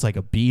 unless it's like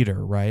a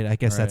beater, right? I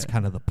guess that's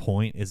kind of the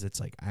point. Is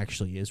it's like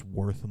actually is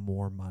worth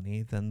more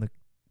money than the.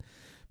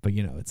 But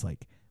you know, it's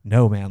like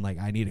no man, like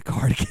I need a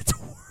car to get to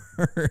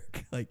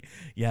work. Like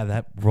yeah,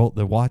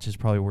 the watch is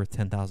probably worth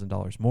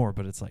 $10,000 more,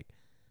 but it's like.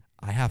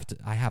 I have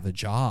a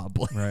job.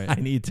 Like,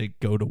 I need to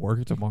go to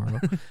work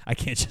tomorrow. I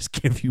can't just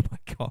give you my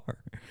car.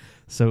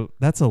 So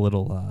that's a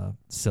little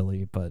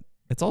silly, but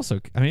it's also,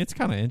 I mean, it's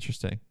kind of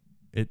interesting.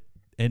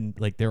 And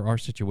like there are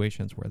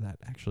situations where that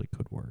actually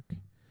could work.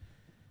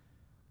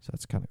 So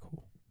that's kind of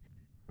cool.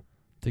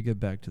 To get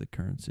back to the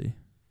currency.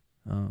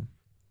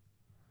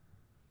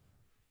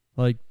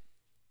 Like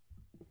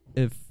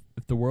if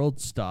the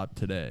world stopped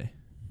today,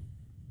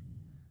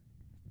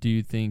 do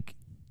you think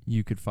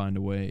you could find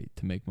a way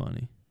to make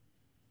money?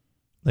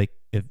 Like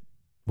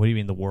what do you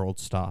mean the world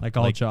stopped? Like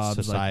all jobs,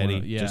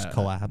 society just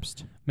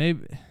collapsed?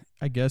 Maybe,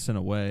 I guess in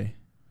a way.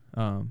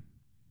 But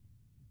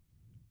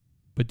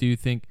do you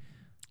think,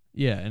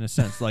 in a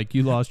sense, like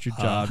you lost your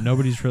job,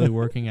 nobody's really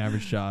working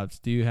average jobs.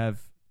 Do you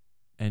have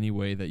any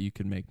way that you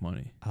could make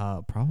money?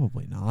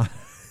 Probably not.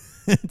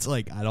 It's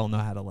like I don't know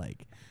how to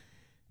like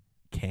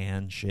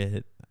can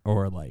shit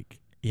or like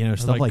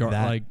stuff like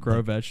that. Like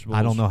grow vegetables.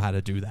 I don't know how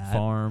to do that.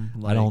 Farm.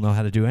 I don't know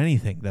how to do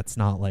anything that's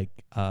not like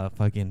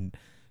fucking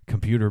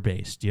computer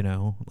based,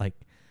 like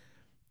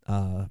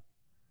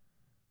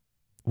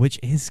which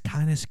is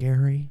kind of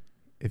scary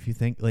if you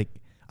think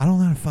like I don't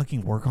know how to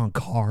fucking work on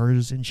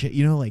cars and shit,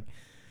 like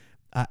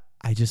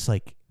I just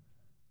like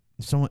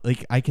someone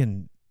like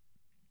I'm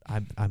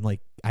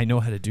like I know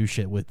how to do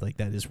shit with like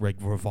that is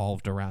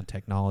revolved around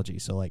technology.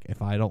 So like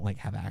if I don't like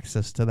have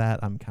access to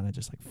that, I'm kind of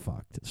just like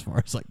fucked as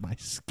far as like my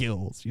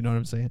skills, you know what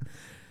I'm saying?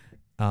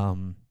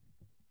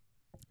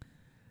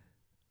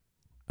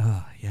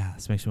 Yeah,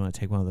 this makes me want to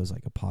take one of those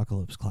like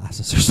apocalypse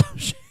classes or some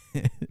shit.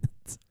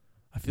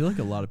 I feel like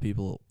a lot of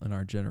people in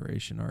our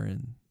generation are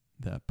in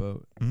that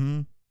boat.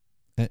 Mm-hmm.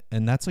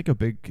 And that's like a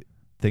big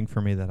thing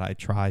for me that I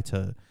try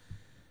to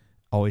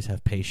always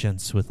have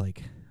patience with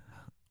like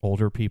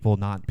older people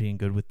not being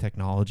good with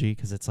technology,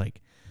 because it's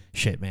like,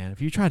 shit, man,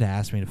 if you tried to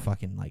ask me to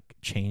fucking like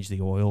change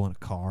the oil in a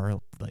car,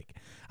 like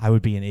I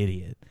would be an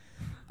idiot.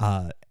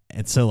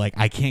 And so like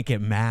I can't get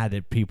mad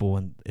at people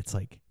when it's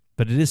like,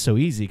 but it is so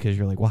easy because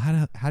you're like, well,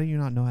 how do you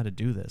not know how to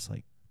do this?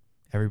 Like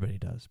everybody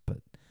does, but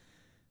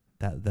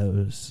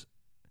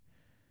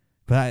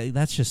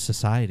that's just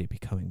society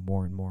becoming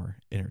more and more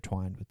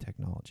intertwined with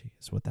technology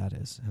is what that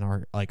is.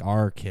 And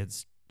our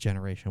kids'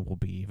 generation will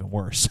be even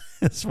worse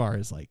as far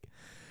as like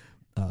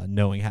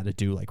knowing how to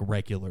do like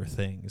regular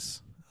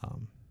things.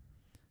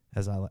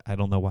 As I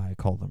don't know why I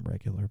call them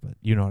regular, but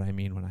you know what I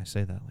mean when I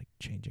say that, like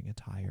changing a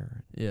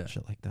tire and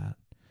shit like that.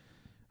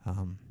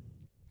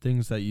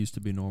 Things that used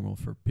to be normal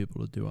for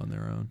people to do on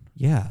their own.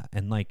 Yeah,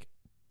 and like,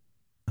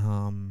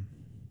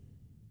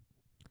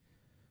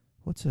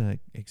 what's an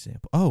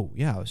example? Oh,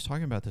 yeah, I was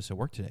talking about this at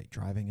work today,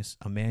 driving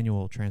a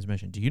manual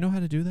transmission. Do you know how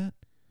to do that?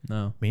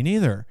 No. Me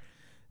neither.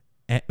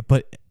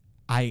 But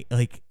I,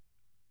 like,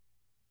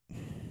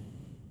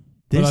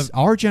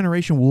 our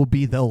generation will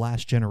be the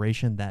last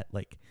generation that,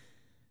 like,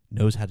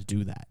 knows how to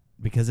do that.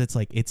 Because it's,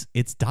 like,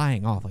 it's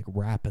dying off, like,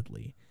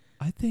 rapidly.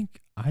 I think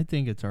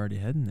it's already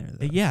heading there,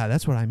 though. Yeah,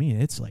 that's what I mean.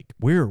 It's, like,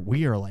 we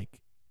are, like,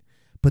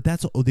 but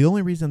that's the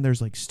only reason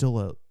there's, like, still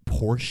a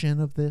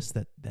portion of this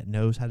that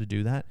knows how to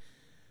do that.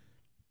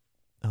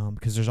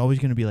 Because there's always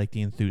going to be like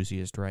the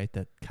enthusiast, right?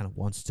 That kind of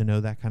wants to know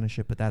that kind of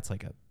shit, but that's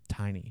like a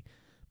tiny.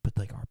 But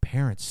like our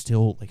parents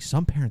still, like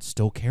some parents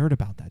still cared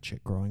about that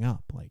shit growing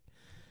up. Like,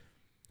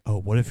 oh,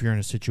 what if you're in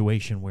a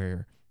situation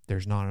where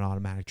there's not an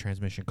automatic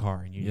transmission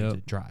car and you need to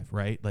drive,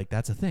 right? Like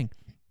that's a thing.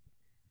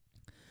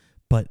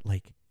 But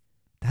like,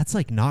 that's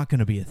like not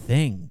going to be a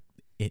thing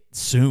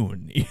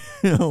soon,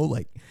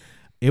 like.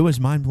 It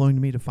was mind-blowing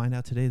to me to find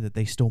out today that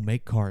they still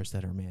make cars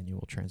that are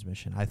manual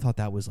transmission. I thought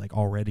that was like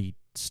already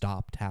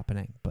stopped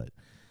happening, but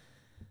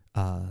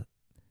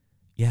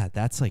yeah,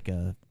 that's like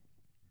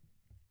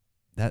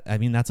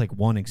that's like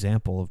one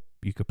example of,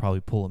 you could probably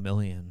pull a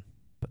million,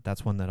 but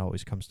that's one that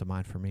always comes to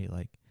mind for me.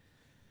 Like,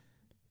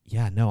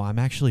 yeah, no, I'm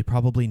actually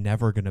probably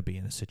never going to be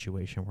in a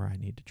situation where I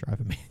need to drive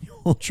a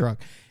manual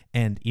truck.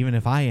 And even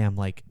if I am,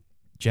 like,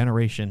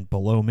 generation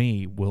below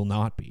me will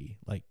not be.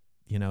 Like,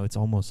 it's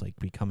almost like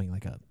becoming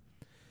like a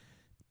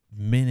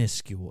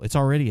minuscule. It's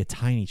already a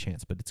tiny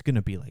chance, but it's going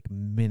to be like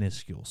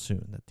minuscule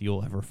soon that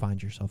you'll ever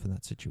find yourself in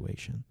that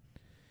situation.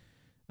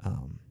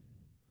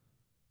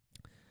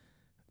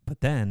 But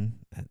then,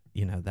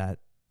 that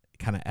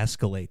kind of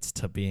escalates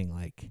to being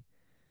like,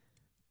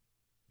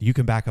 you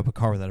can back up a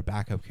car without a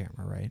backup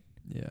camera, right?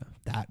 Yeah.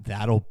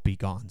 That'll be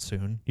gone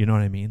soon. You know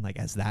what I mean? Like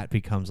as that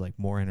becomes like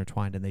more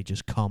intertwined and they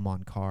just come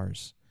on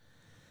cars,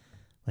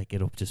 like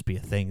it'll just be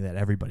a thing that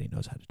everybody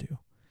knows how to do.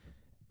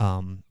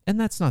 And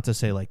that's not to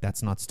say like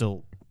that's not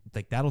still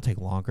like that'll take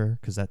longer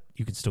because that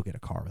you can still get a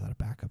car without a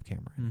backup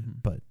camera. Mm-hmm.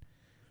 But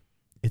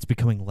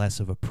becoming less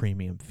of a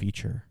premium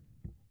feature.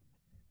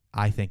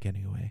 I think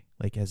anyway,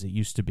 like as it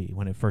used to be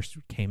when it first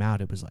came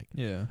out, it was like,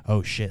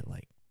 oh shit,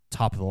 like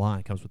top of the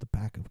line, comes with a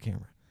backup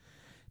camera.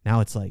 Now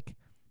it's like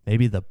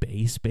maybe the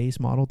base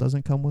model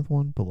doesn't come with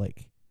one, but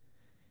like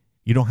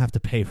you don't have to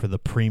pay for the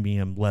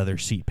premium leather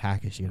seat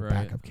package to get a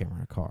backup camera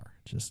in a car.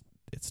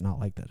 It's not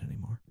like that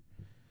anymore.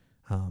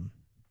 I don't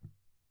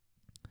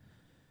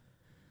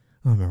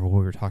remember what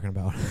we were talking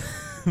about,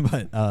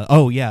 but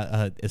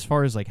as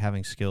far as like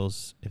having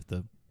skills, if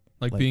the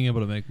like being able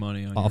to make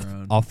money on your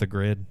own off the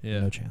grid,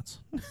 no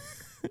chance.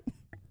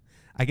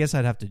 I guess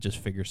I'd have to just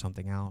figure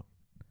something out.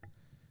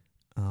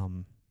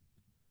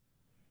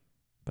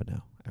 But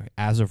no,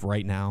 as of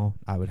right now,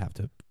 I would have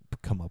to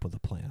come up with a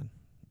plan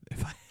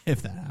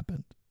if that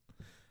happened.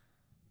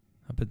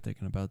 I've been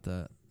thinking about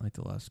that like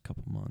the last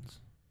couple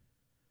months,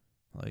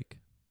 like,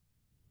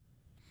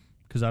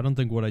 because I don't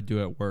think what I do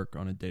at work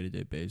on a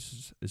day-to-day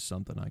basis is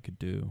something I could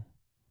do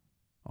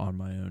on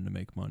my own to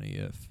make money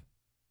if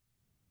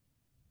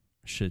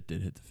shit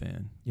did hit the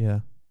fan.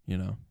 Yeah. You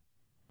know?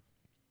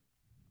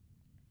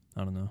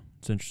 I don't know.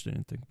 It's interesting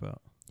to think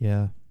about.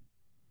 Yeah.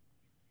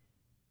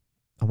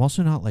 I'm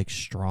also not like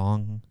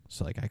strong,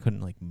 so like I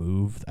couldn't like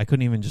move. I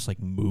couldn't even just like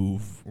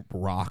move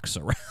rocks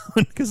around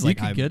because like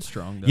you could get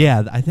strong though.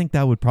 Yeah, I think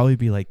that would probably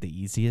be like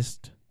the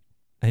easiest,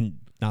 and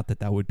not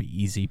that would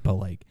be easy, but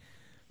like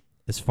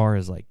as far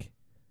as like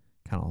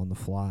kind of on the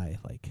fly,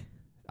 like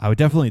that would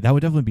definitely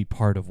be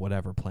part of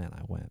whatever plan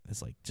I went.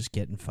 Is like just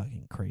get in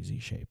fucking crazy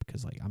shape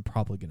because like I'm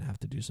probably gonna have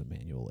to do some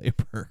manual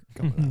labor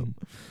coming up.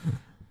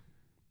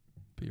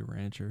 Be a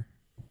rancher.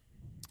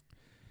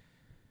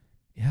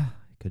 Yeah,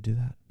 I could do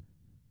that.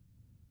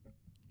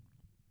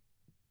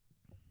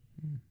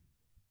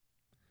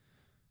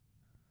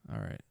 All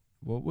right.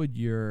 What would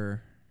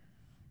your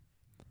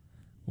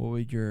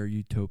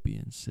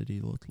utopian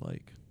city look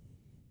like?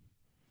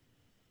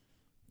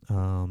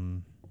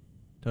 It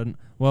doesn't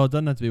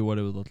have to be what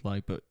it would look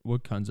like, but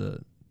what kinds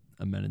of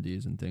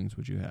amenities and things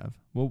would you have?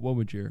 What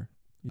would your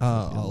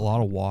a lot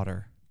of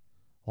water.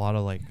 A lot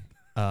of like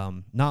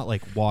not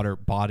like water,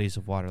 bodies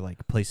of water,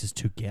 like places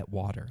to get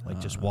water, like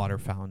just water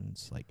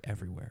fountains like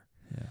everywhere.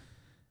 Yeah.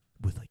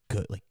 With like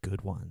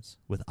good ones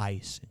with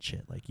ice and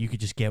shit. Like you could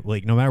just get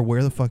like no matter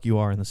where the fuck you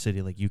are in the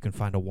city, like you can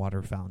find a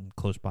water fountain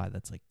close by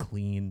that's like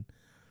clean,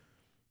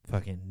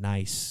 fucking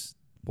nice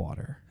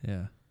water.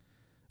 Yeah.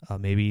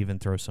 Maybe even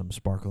throw some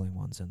sparkling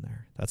ones in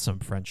there. That's some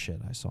French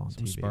shit I saw on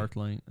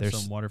TV. There's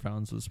some water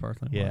fountains with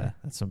sparkling water. Yeah,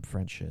 that's some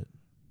French shit,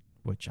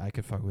 which I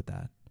could fuck with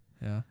that.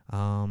 Yeah.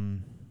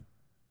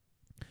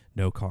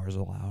 No cars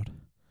allowed.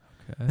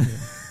 Okay.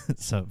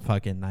 Some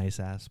fucking nice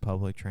ass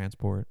public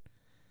transport.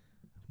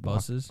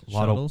 Buses,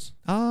 shuttles.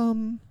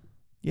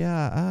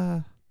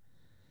 Yeah.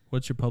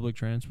 What's your public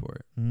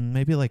transport?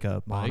 Maybe like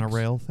a Bikes?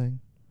 monorail thing.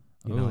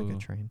 You know, like a Ooh.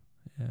 train.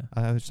 Yeah.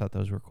 I always thought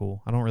those were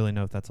cool. I don't really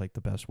know if that's like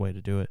the best way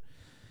to do it.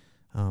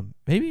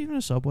 Maybe even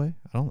a subway.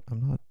 I'm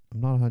not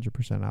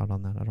 100% out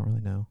on that. I don't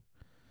really know.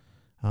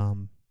 Yeah,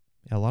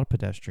 a lot of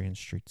pedestrian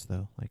streets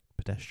though, like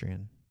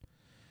pedestrian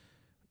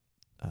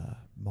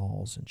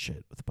malls and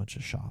shit with a bunch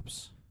of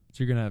shops.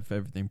 So you're gonna have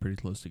everything pretty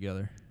close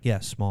together. Yeah,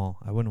 small.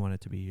 I wouldn't want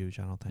it to be huge,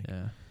 I don't think.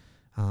 Yeah.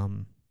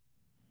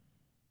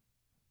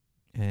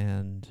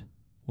 And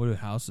what do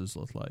houses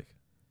look like?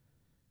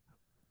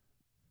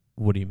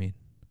 What do you mean?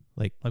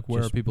 Like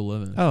where are people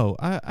living? Oh,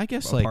 I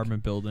guess like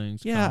apartment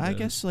buildings. Yeah, condos, I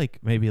guess like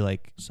maybe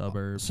like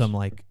suburbs. Some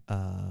like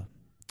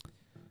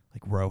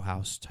row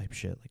house type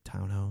shit, like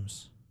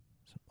townhomes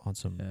on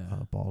some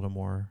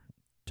Baltimore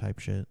type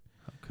shit.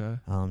 Okay.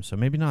 So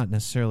maybe not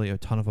necessarily a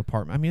ton of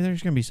apartment. I mean,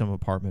 there's gonna be some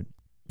apartment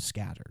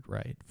scattered,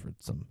 right, for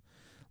some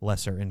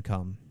lesser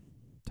income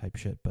type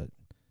shit, but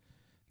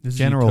this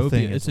general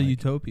utopia. thing. It's a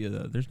utopia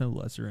though. There's no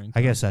lesser income.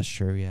 I guess that's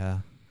true. Yeah.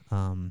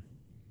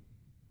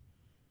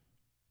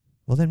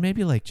 Well, then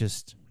maybe like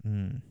just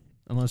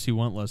unless you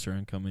want lesser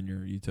income in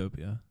your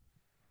utopia.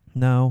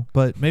 No,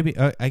 but maybe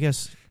I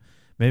guess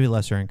maybe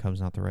lesser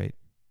income's not the right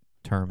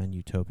term in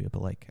utopia,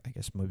 but like I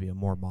guess maybe a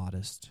more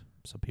modest.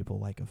 So people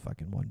like a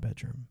fucking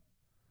 1-bedroom,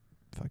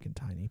 fucking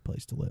tiny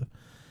place to live.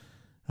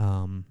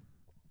 And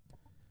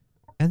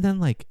then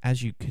like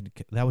as you could,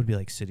 that would be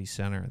like city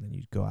center, and then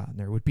you'd go out and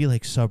there would be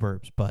like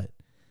suburbs, but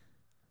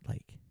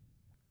like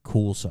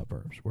cool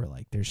suburbs where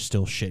like there's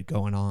still shit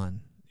going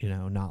on, you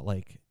know, not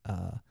like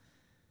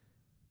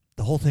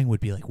the whole thing would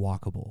be like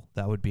walkable.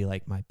 That would be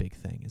like my big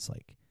thing. Is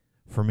like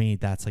for me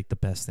that's like the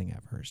best thing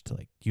ever is to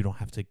like you don't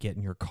have to get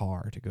in your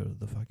car to go to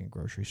the fucking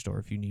grocery store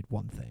if you need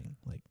one thing.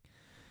 Like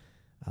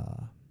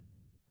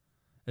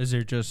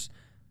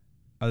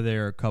are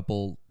there a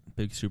couple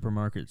big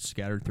supermarkets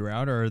scattered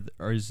throughout, or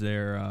is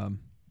there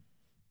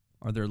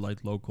are there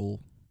like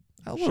local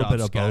a little bit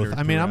of both?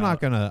 I mean,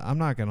 throughout? I'm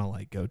not gonna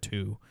like go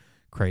too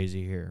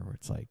crazy here where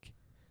it's like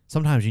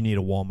sometimes you need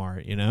a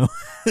Walmart, you know?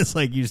 It's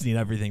like you just need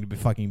everything to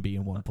be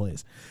in one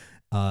place.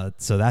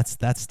 So that's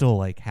still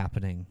like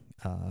happening.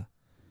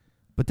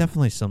 But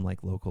definitely some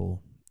like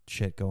local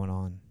shit going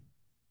on.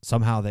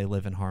 Somehow they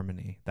live in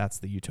harmony. That's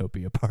the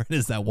utopia part,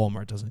 is that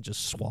Walmart doesn't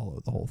just swallow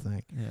the whole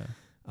thing. Yeah.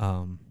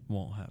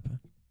 Won't happen.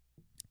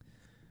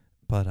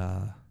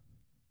 But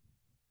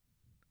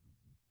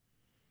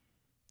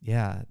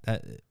yeah,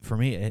 that for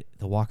me,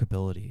 the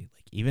walkability,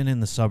 like even in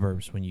the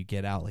suburbs, when you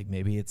get out, like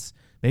maybe it's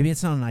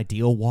not an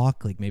ideal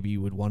walk, like maybe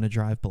you would want to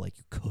drive, but like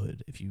you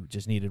could, if you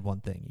just needed one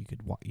thing, you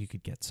could you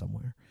could get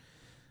somewhere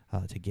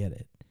to get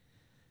it.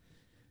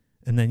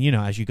 And then, you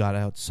know, as you got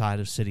outside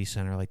of city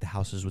center, like the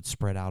houses would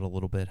spread out a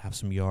little bit, have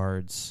some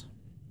yards.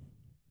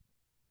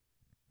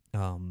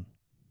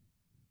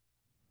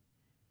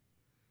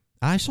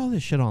 I saw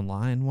this shit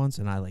online once,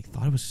 and I like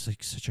thought it was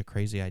like such a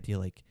crazy idea.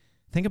 Like,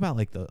 think about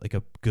like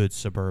a good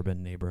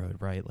suburban neighborhood,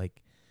 right?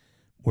 Like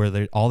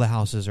where all the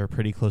houses are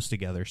pretty close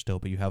together still,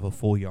 but you have a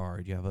full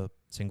yard, you have a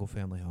single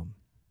family home.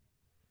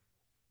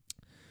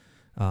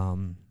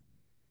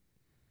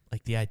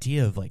 Like the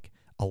idea of like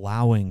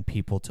allowing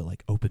people to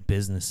like open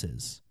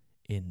businesses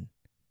in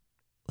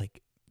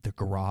like the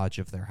garage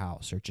of their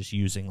house, or just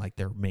using like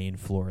their main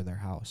floor of their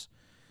house,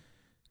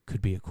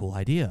 could be a cool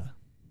idea.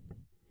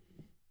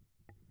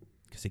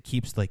 Because it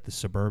keeps like the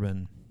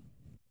suburban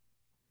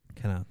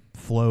kind of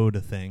flow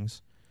to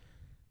things,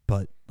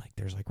 but like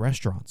there's like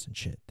restaurants and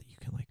shit that you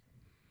can like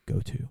go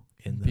to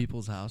in the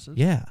people's houses.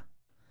 Yeah,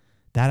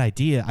 that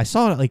idea, I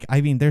saw it. Like,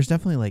 I mean, there's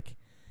definitely like,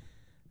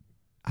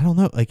 I don't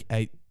know, like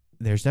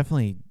there's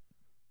definitely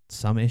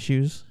some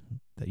issues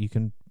that you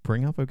can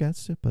bring up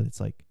against it, but it's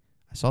like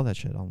I saw that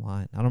shit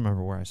online. I don't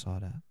remember where I saw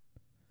it at.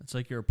 It's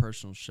like you're a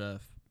personal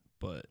chef,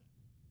 but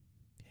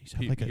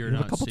you have, you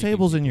have a couple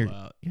tables in your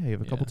out. Yeah, you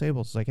have a couple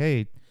tables. It's like,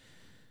 hey,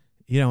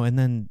 you know, and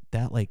then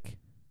that like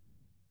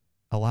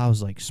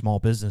allows like small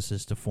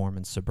businesses to form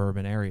in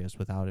suburban areas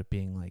without it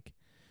being like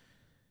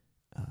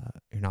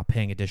you're not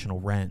paying additional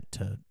rent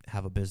to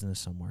have a business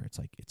somewhere. It's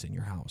like it's in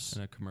your house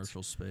in a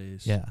commercial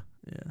space. Yeah,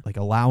 yeah, like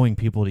allowing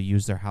people to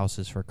use their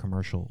houses for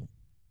commercial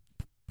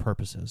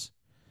purposes,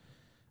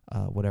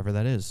 whatever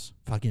that is.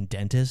 Fucking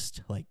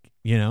dentist, like,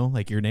 you know,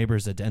 like your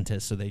neighbor's a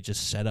dentist, so they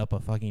just set up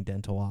a fucking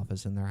dental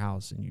office in their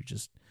house, and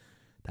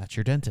that's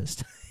your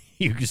dentist.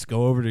 You just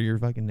go over to your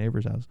fucking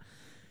neighbor's house.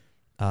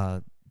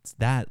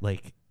 That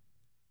like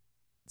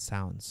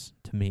sounds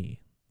to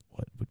me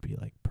what would be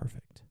like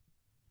perfect.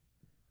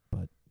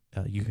 But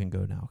you can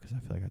go now because I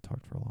feel like I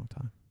talked for a long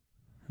time.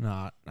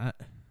 No,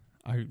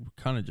 I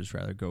kind of just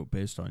rather go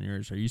based on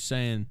yours. Are you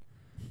saying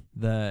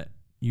that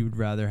you would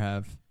rather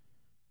have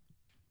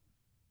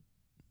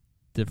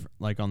different,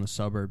 like on the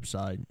suburb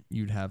side,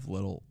 you'd have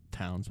little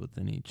towns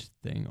within each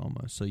thing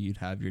almost? So you'd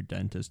have your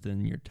dentist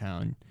in your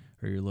town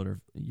or your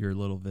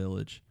little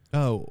village.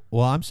 Oh,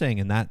 well, I'm saying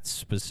in that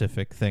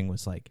specific thing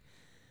was like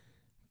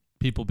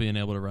people being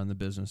able to run the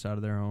business out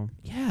of their home.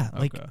 Yeah,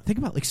 like think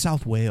about like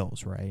South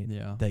Wales, right?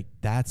 Yeah, like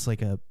that's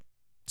like a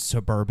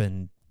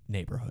suburban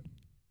neighborhood.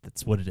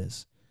 That's what it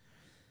is.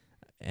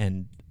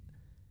 And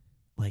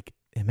like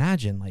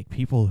imagine like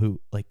people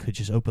who like could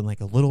just open like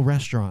a little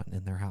restaurant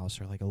in their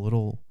house, or like a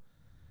little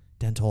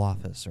dental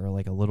office, or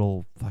like a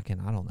little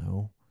fucking, I don't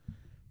know,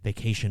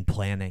 vacation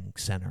planning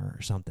center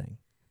or something.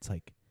 It's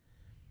like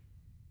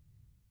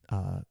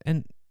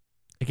and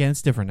again,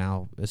 it's different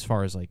now as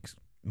far as like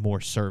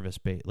more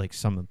service-based, like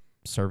some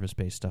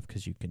service-based stuff,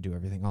 because you can do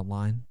everything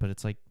online. But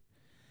it's like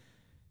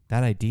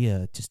that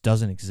idea just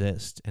doesn't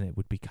exist, and it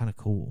would be kind of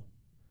cool.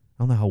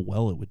 I don't know how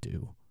well it would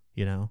do,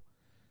 you know?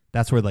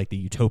 That's where like the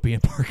Utopia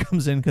part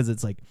comes in, because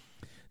it's like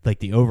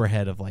the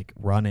overhead of like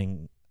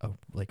running a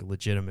like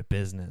legitimate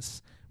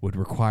business would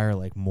require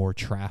like more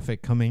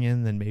traffic coming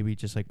in than maybe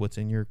just like what's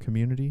in your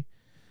community.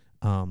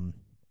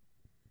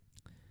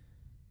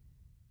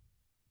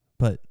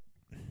 But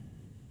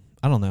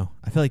I don't know.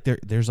 I feel like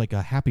there's like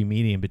a happy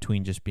medium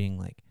between just being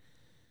like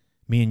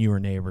me and you are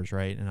neighbors,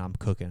 right? And I'm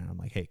cooking, and I'm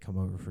like, hey, come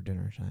over for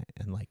dinner tonight,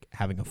 and like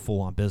having a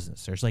full on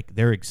business.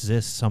 There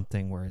exists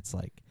something where it's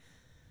like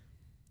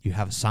you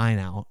have a sign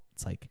out.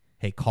 It's like,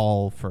 hey,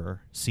 call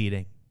for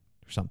seating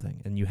or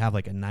something, and you have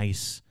like a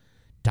nice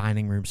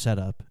dining room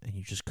setup, and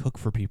you just cook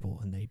for people,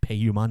 and they pay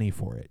you money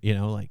for it. You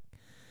know, like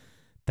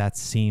that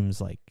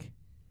seems like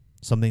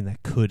something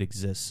that could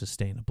exist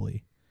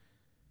sustainably.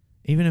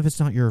 Even if it's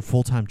not your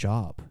full-time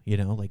job, you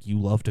know, like you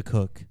love to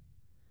cook,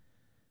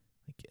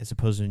 like as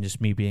opposed to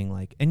just me being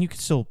like, and you can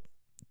still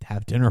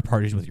have dinner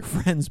parties with your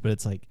friends, but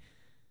it's like,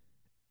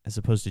 as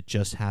opposed to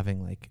just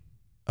having like,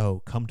 oh,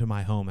 come to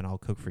my home and I'll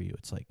cook for you.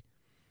 It's like,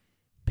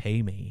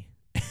 pay me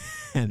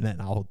and then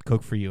I'll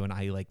cook for you, and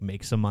I like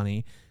make some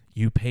money.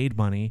 You paid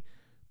money,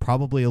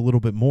 probably a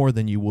little bit more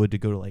than you would to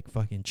go to like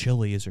fucking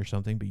Chili's or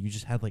something, but you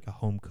just had like a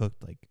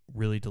home-cooked, like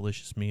really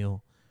delicious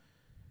meal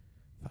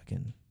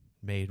fucking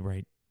made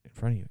right in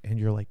front of you, and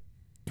you're like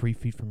 3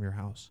 feet from your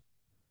house.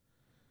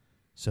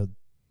 So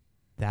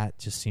that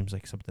just seems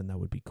like something that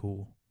would be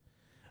cool.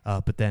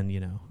 But then, you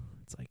know,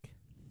 it's like,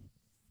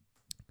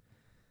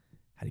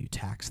 how do you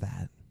tax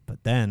that?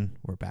 But then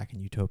we're back in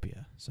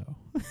Utopia, so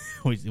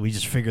we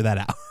just figure that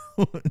out.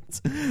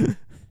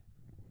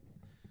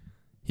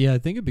 Yeah, I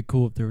think it'd be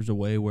cool if there was a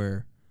way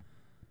where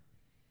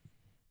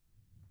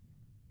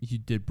you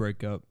did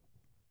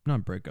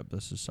not break up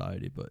the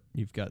society, but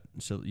you've got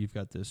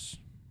this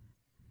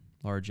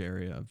large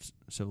area of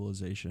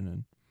civilization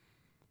and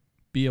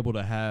be able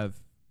to have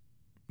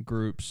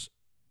groups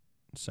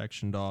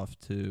sectioned off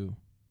to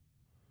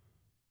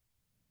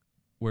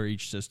where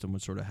each system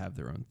would sort of have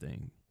their own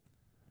thing.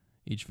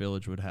 Each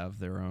village would have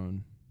their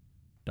own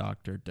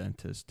doctor,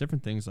 dentist,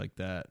 different things like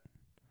that.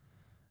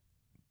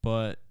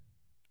 But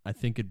I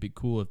think it'd be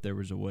cool if there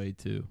was a way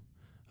to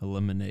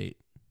eliminate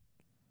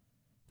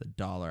the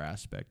dollar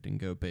aspect and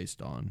go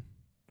based on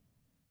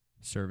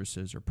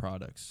services or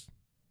products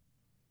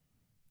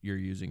you're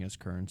using as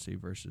currency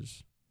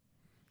versus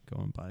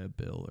going by a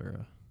bill or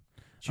a...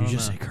 Did you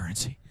just say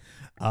currency?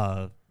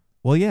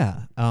 Well,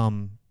 yeah.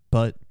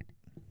 But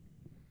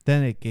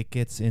then it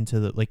gets into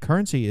the, like,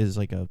 currency is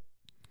like a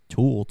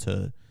tool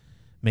to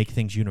make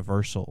things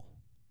universal.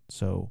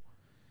 So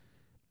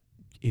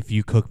if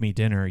you cook me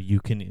dinner,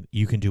 you can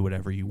do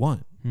whatever you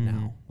want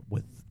now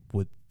with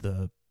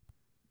the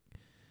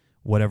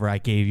whatever I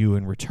gave you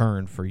in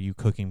return for you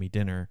cooking me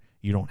dinner.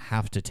 You don't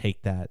have to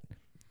take that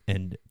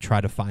and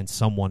try to find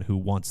someone who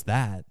wants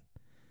that.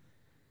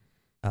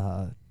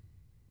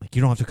 Like,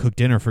 you don't have to cook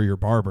dinner for your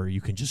barber. You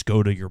can just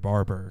go to your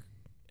barber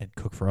and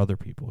cook for other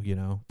people, you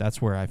know?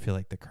 That's where I feel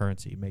like the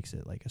currency makes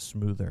it like a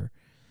smoother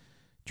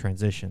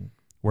transition.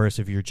 Whereas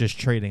if you're just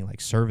trading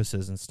like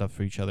services and stuff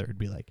for each other, it'd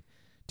be like,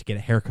 to get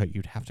a haircut,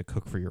 you'd have to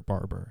cook for your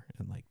barber,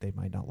 and like they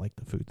might not like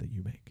the food that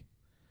you make.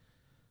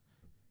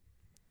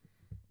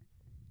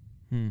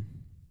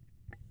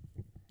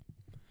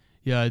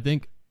 Yeah, I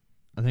think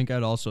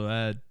I'd also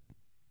add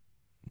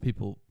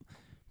people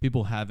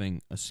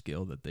having a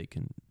skill that they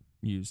can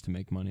use to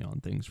make money on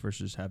things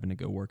versus having to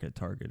go work at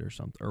Target or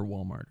something, or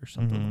Walmart or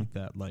something like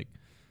that. Like,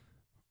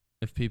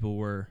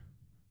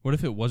 what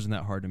if it wasn't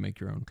that hard to make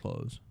your own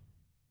clothes?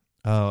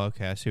 Oh,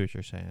 okay. I see what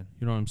you're saying.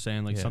 You know what I'm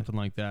saying? Like something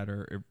like that,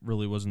 or it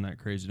really wasn't that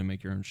crazy to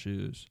make your own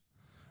shoes,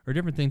 or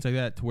different things like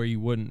that, to where you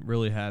wouldn't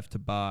really have to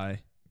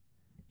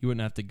you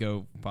wouldn't have to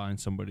go find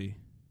somebody.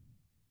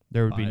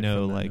 There would be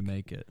no like to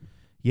make it.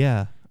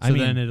 Yeah, So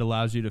then it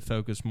allows you to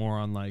focus more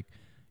on like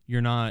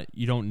you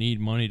don't need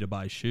money to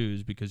buy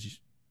shoes because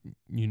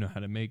you know how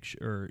to make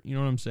or you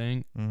know what I'm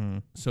saying. Mm-hmm.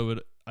 So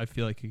I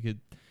feel like it could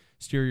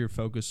steer your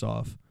focus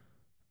off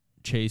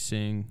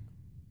chasing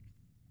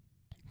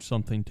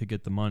something to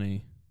get the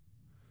money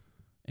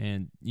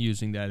and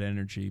using that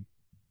energy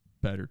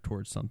better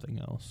towards something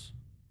else.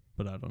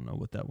 But I don't know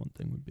what that one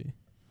thing would be.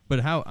 But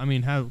how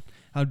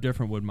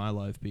different would my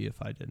life be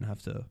if I didn't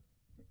have to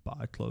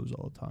buy clothes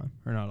all the time?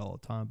 Or not all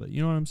the time, but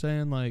you know what I'm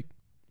saying? Like,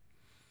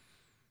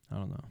 I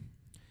don't know.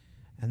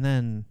 And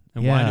then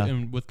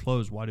and with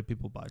clothes, why do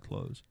people buy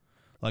clothes?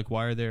 Like,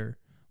 why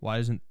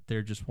isn't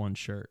there just one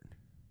shirt?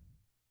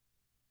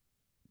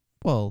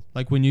 Well,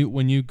 like when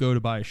you go to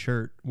buy a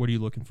shirt, what are you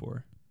looking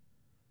for?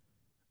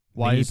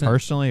 Why me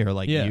personally, or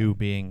like you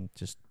being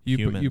just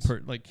humans?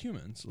 Like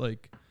humans.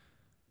 Like,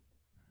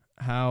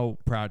 how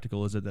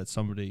practical is it that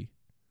somebody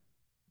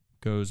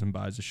goes and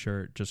buys a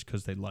shirt just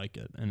because they like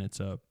it, and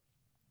it's a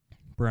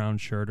brown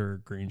shirt or a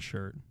green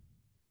shirt?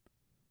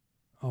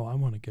 Oh, I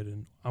want to get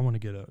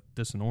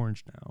this in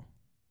orange now.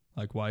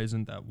 Like, why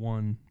isn't that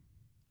one?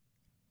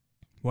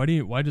 Why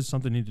does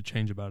something need to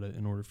change about it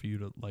in order for you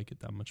to like it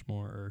that much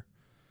more or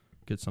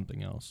get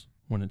something else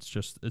when it's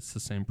the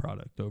same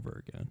product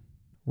over again?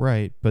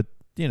 Right, but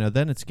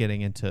then it's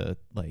getting into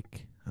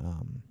like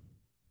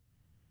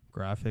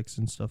graphics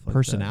and stuff like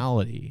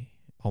personality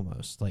that.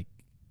 Almost like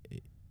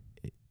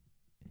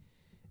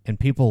and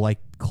people like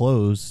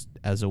clothes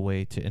as a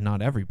way to, and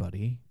not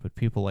everybody, but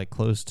people like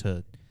clothes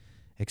to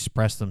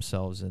express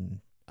themselves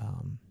in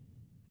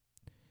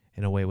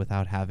a way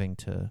without having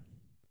to,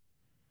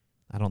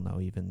 I don't know,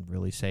 even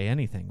really say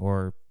anything,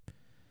 or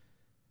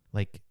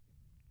like,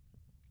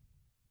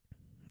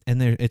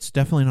 and it's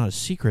definitely not a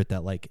secret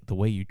that like the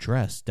way you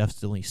dress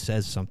definitely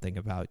says something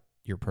about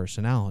your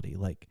personality.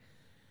 Like,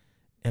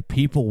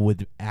 people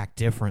would act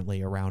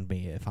differently around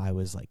me if I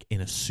was like in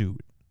a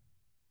suit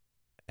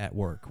at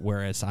work,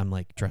 whereas I'm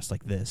like dressed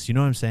like this. You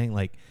know what I'm saying?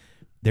 Like,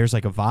 there's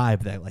like a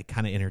vibe that like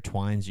kind of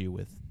intertwines you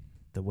with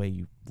the way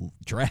you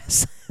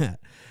dress.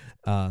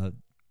 But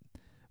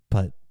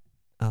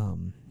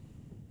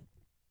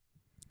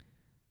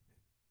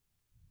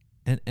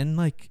and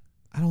like,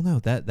 I don't know,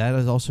 that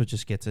is also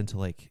just gets into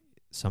like,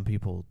 some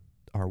people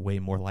are way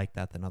more like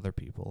that than other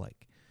people.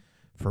 Like,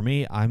 for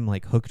me, I'm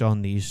like hooked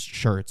on these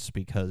shirts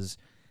because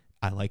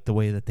I like the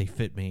way that they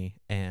fit me,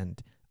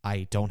 and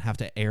I don't have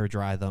to air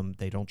dry them.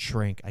 They don't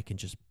shrink. I can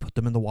just put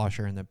them in the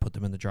washer and then put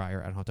them in the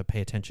dryer. I don't have to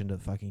pay attention to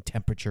fucking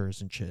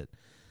temperatures and shit.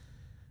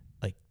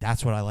 Like,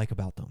 that's what I like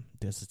about them.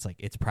 It's like,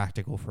 it's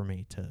practical for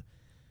me to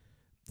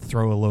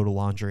throw a load of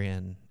laundry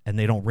in, and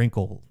they don't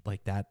wrinkle.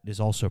 Like, that is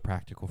also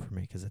practical for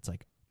me, because it's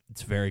like,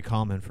 it's very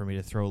common for me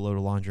to throw a load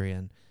of laundry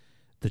in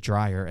the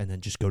dryer and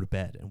then just go to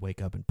bed and wake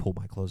up and pull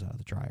my clothes out of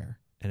the dryer.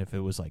 And if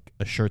it was like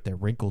a shirt that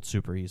wrinkled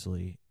super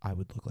easily, I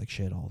would look like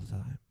shit all the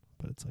time.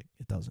 But it's like,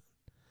 it doesn't.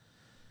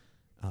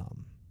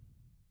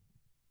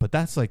 But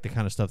that's like the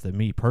kind of stuff that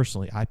me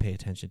personally, I pay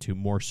attention to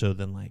more so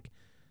than like,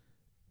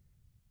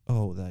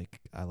 oh, like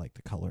I like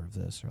the color of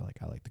this, or like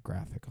I like the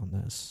graphic on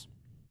this.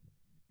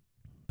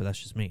 but that's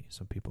just me.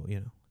 Some people,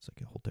 it's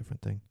like a whole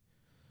different thing.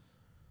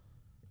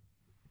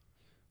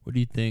 What do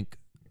you think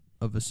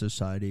of a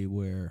society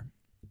where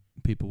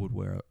people would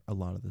wear a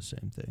lot of the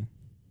same thing?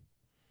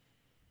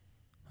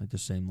 Like the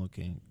same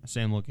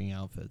looking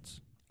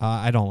outfits.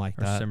 I don't like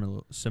or that.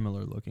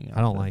 Similar looking outfits.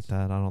 I don't like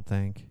that. I don't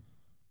think.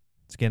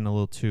 It's getting a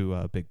little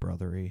too Big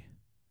Brother-y.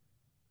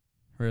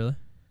 Really?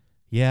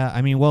 Yeah,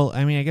 I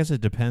guess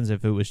it depends.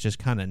 If it was just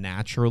kind of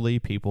naturally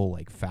people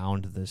like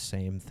found the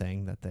same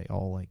thing that they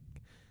all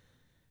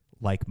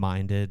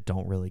like-minded,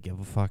 don't really give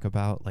a fuck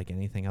about like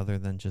anything other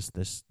than just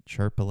this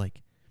shirt, but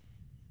like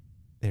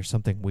there's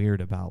something weird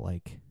about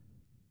like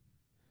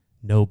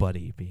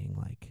nobody being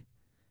like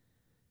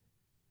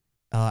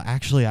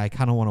actually I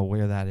kind of want to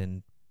wear that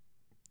in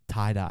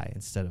tie-dye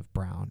instead of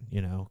brown,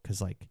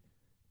 cuz like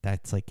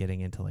that's like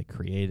getting into like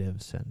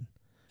creatives and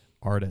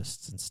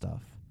artists and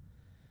stuff.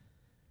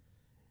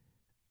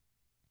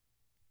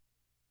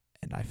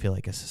 And I feel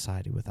like a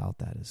society without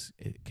that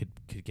it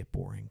could get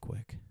boring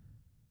quick.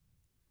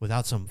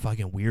 Without some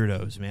fucking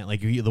weirdos, man. Like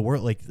the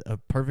world, like a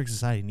perfect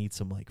society needs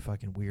some like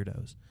fucking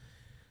weirdos,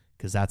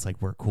 because that's like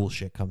where cool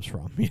shit comes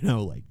from.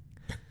 Like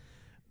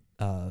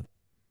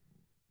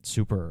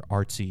super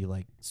artsy,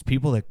 like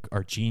people that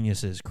are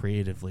geniuses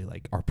creatively,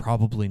 like are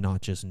probably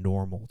not just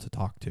normal to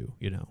talk to.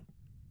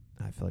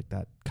 I feel like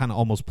that kind of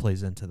almost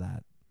plays into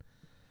that,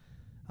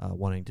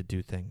 wanting to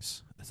do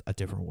things a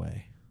different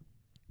way.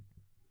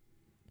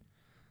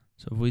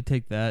 So if we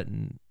take that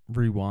and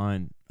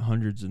rewind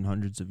hundreds and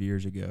hundreds of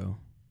years ago,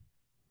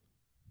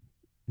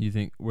 you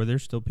think, were there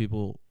still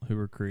people who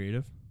were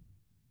creative?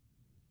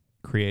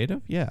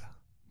 Creative? Yeah.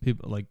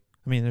 People like,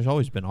 there's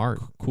always been art.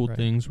 Cool right?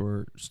 Things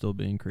were still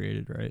being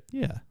created, right?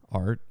 Yeah.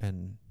 Art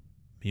and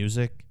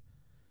music.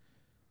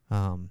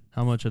 How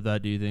much of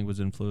that do you think was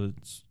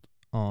influenced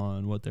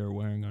on what they were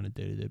wearing on a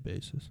day-to-day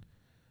basis?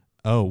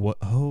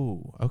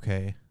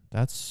 Okay.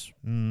 That's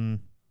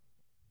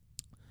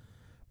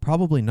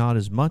probably not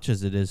as much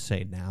as it is,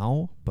 say,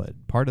 now,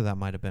 but part of that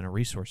might have been a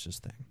resources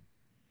thing.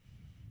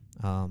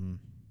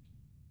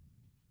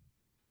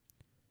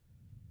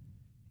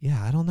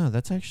 Yeah, I don't know.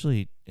 That's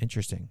actually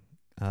interesting.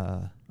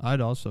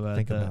 I'd also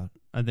add that about.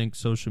 I think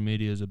social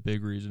media is a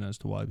big reason as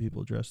to why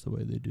people dress the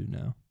way they do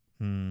now.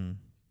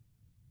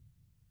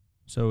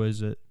 So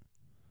is it...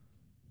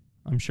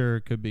 I'm sure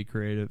it could be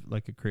creative,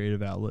 like a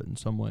creative outlet in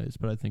some ways,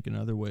 but I think in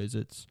other ways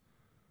it's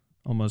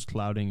almost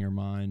clouding your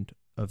mind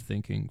of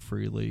thinking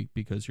freely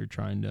because you're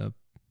trying to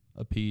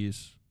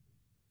appease,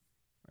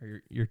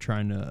 or you're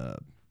trying to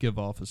give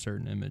off a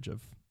certain image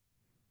of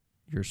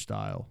your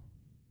style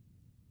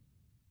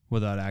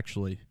without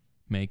actually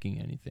making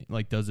anything.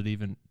 Like, does that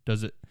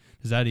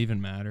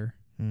even matter?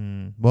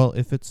 Well,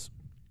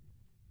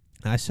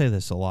 I say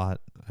this a lot.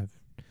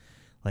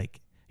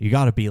 You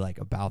got to be like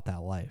about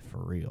that life for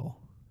real,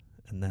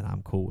 and then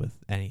I'm cool with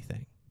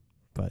anything.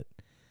 But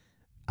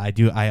I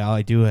do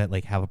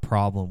like have a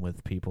problem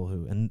with people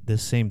who, and the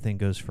same thing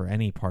goes for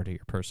any part of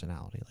your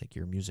personality, like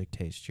your music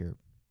taste, your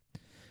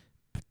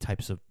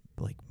types of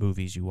like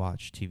movies you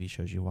watch, TV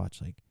shows you watch.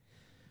 Like,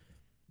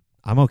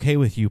 I'm okay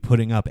with you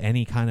putting up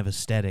any kind of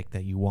aesthetic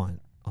that you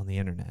want on the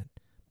internet,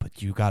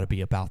 but you got to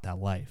be about that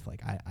life.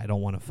 Like, I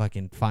don't want to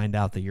fucking find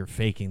out that you're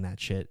faking that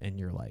shit and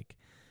you're like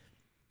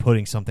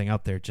putting something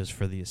up there just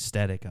for the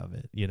aesthetic of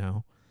it,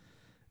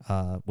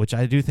 which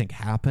I do think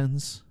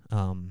happens.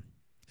 And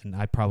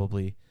I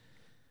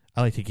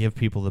like to give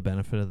people the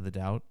benefit of the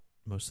doubt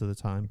most of the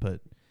time,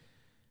 but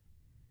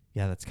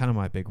yeah, that's kind of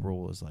my big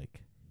rule is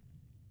like,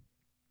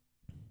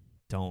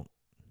 don't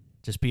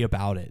just be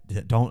about it.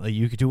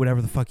 You could do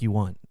whatever the fuck you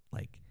want.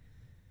 Like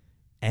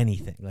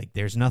anything, like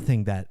there's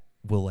nothing that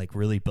will like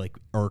really like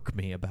irk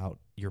me about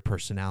your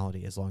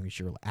personality as long as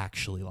you're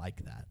actually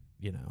like that,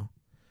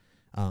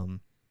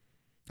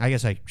 I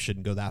guess I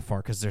shouldn't go that far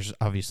because there's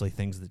obviously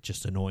things that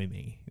just annoy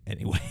me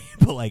anyway,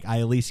 but like I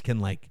at least can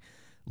like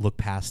look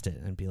past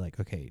it and be like,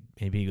 okay,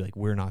 maybe like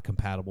we're not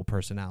compatible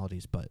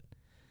personalities, but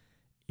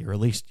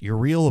you're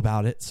real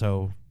about it.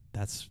 So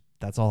that's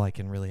all I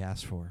can really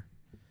ask for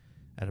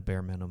at a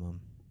bare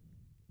minimum.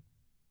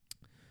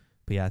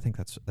 But yeah, I think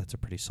that's a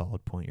pretty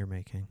solid point you're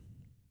making.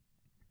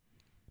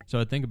 So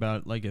I think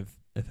about like if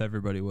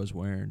everybody was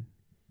wearing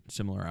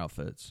similar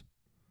outfits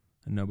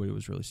and nobody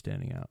was really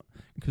standing out,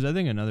 because I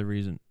think another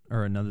reason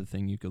or another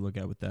thing you could look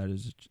at with that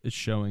is it's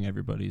showing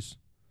everybody's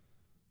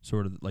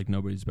sort of like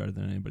nobody's better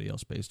than anybody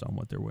else based on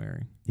what they're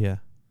wearing. Yeah.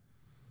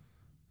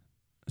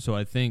 So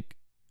I think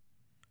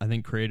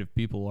creative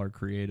people are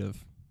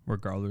creative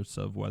regardless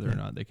of whether or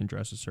not they can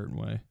dress a certain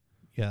way.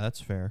 Yeah, that's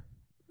fair.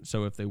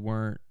 So if they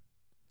weren't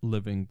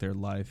living their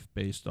life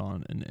based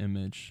on an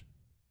image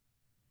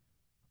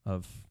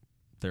of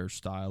their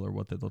style or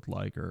what they look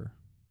like or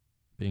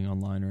being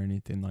online or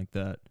anything like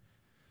that,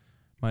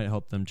 might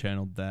help them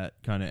channel that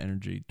kind of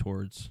energy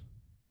towards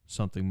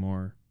something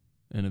more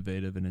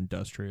innovative and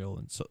industrial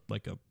and so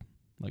like a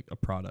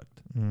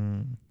product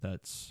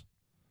that's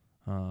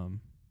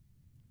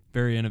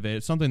very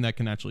innovative, something that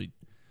can actually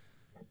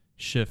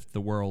shift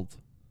the world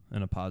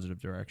in a positive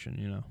direction,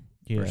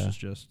 Yeah. versus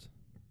just,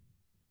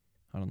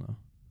 I don't know.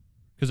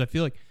 Because I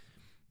feel like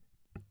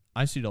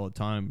I see it all the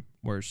time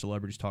where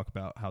celebrities talk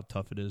about how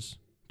tough it is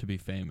to be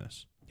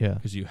famous. Yeah.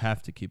 Because you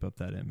have to keep up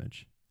that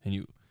image, and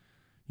you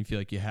feel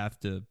like you have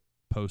to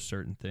post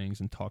certain things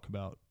and talk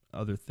about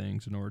other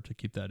things in order to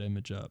keep that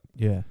image up.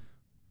 Yeah.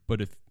 But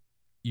if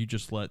you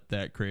just let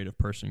that creative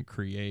person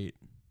create,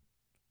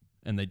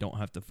 and they don't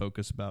have to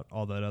focus about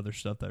all that other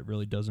stuff that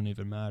really doesn't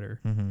even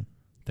matter, Mm-hmm.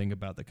 think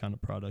about the kind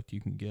of product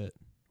you can get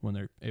when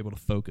they're able to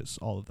focus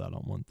all of that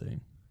on one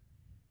thing.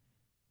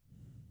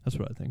 That's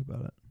what I think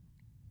about it.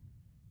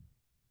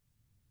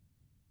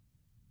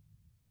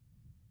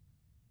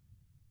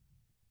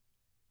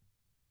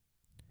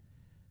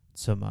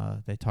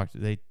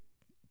 They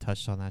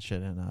touched on that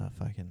shit in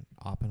fucking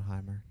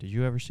Oppenheimer. Did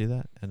you ever see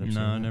that? End up seeing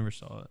No, I that? never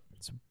saw it.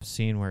 It's a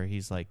scene where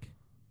he's like,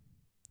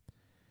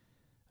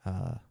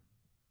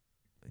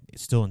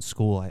 still in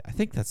school. I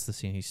think that's the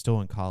scene. He's still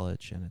in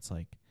college, and it's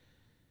like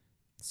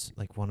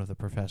one of the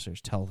professors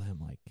tell him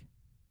like,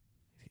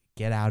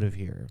 get out of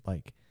here,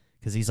 like,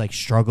 because he's like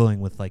struggling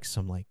with like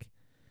some like,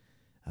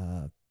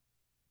 I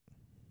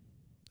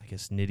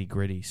guess nitty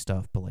gritty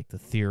stuff, but like the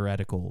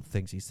theoretical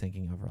things he's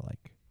thinking of are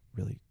like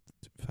really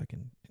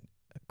fucking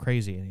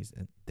crazy,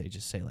 and they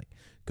just say like,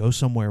 go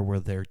somewhere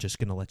where they're just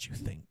gonna let you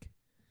think,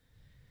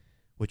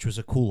 which was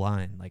a cool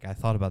line. Like I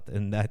thought about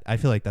and that I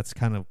feel like that's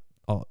kind of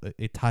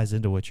it ties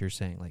into what you're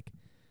saying. Like,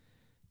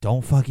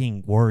 don't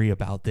fucking worry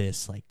about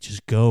this. Like,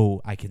 just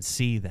go. I can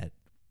see that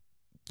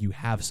you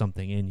have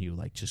something in you.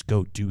 Like, just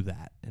go do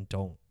that and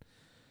don't.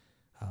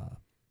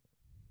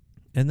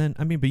 And then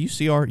I mean, but you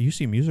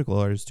see musical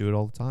artists do it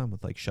all the time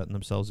with like shutting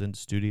themselves into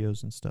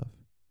studios and stuff.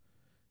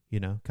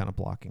 You know, kind of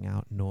blocking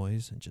out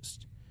noise and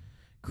just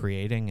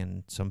creating,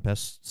 and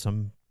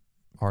some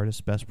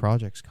artists' best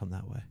projects come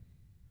that way.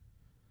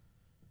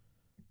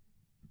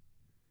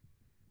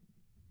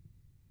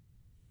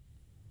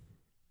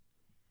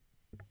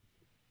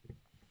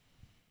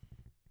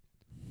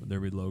 Would there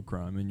be low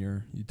crime in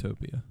your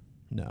Utopia?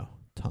 No,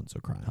 tons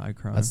of crime. High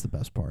crime? That's the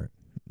best part.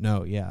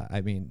 No, yeah,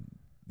 I mean,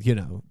 you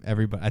know,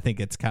 everybody. I think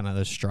it's kind of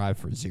the strive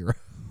for zero.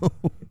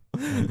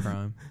 No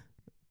crime.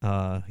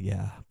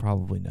 Yeah,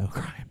 probably no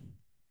crime.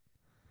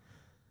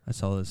 I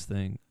saw this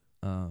thing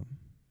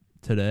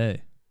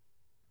today.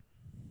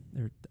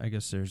 I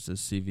guess there's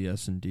this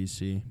CVS in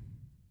DC,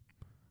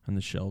 and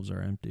the shelves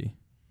are empty.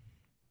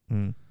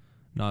 Mm.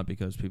 Not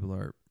because people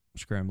are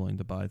scrambling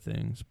to buy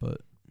things,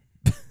 but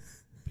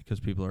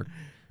because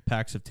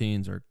packs of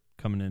teens are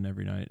coming in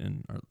every night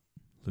and are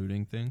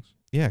looting things.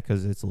 Yeah,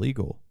 because it's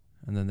legal.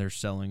 And then they're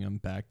selling them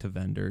back to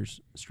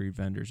vendors, street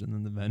vendors, and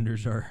then the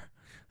vendors are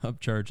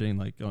upcharging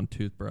like on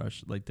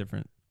toothbrush, like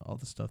different, all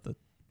the stuff that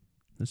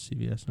the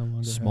CVS no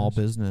longer Small has.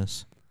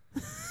 business.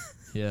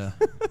 Yeah.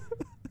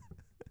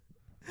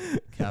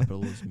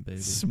 Capitalism, baby.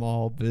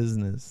 Small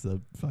business,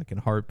 the fucking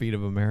heartbeat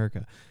of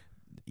America.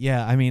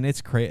 Yeah, I mean,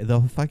 it's crazy.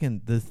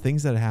 The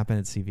things that happen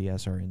at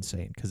CVS are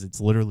insane because it's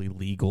literally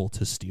legal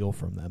to steal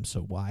from them.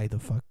 So why the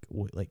fuck,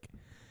 like,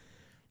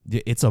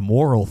 it's a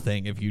moral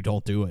thing if you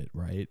don't do it,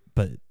 right?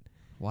 But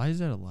why is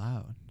that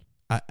allowed?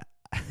 I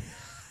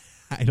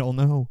don't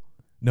know.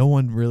 No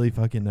one really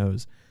fucking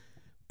knows.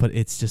 But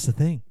it's just a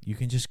thing. You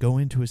can just go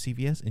into a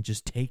CVS and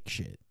just take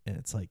shit, and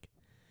it's like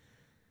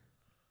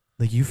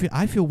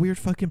I feel weird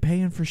fucking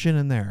paying for shit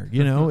in there.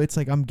 You know, it's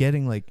like I'm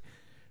getting like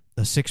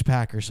a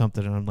 6-pack or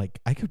something, and I'm like,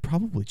 I could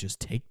probably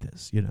just take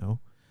this. You know,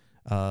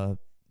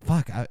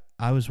 fuck.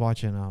 I was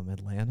watching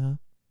Atlanta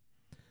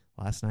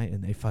last night,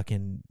 and they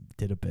fucking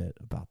did a bit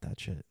about that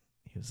shit.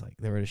 He was like,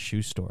 they were at a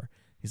shoe store.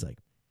 He's like,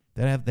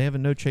 they have a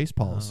no chase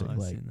policy. I've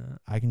like, seen that.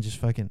 I can just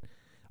fucking,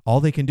 all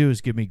they can do is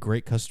give me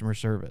great customer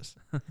service.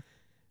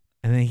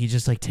 And then he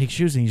just like takes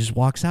shoes and he just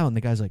walks out, and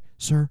the guy's like,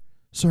 sir.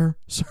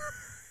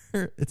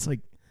 It's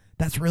like,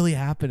 that's really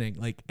happening.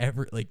 Like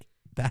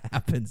that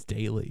happens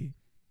daily,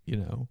 you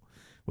know,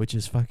 which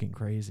is fucking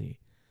crazy.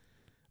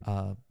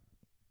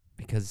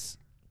 Because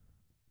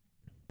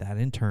that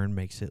in turn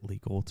makes it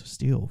legal to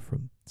steal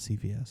from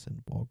CVS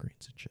and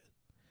Walgreens and shit.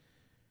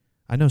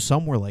 I know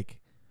some were like,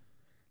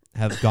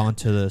 have gone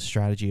to the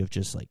strategy of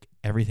just like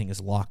everything is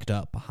locked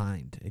up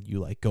behind and you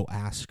like go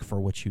ask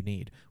for what you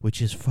need,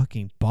 which is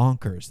fucking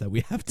bonkers that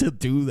we have to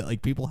do that.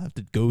 Like, people have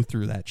to go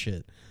through that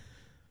shit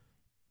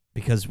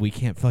because we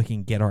can't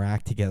fucking get our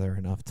act together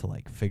enough to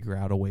like figure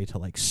out a way to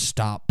like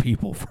stop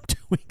people from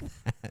doing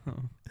that.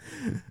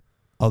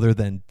 Other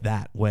than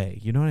that way,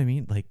 you know what I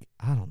mean? Like,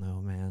 I don't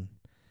know, man.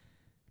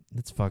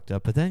 It's fucked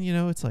up. But then, you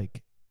know, it's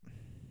like,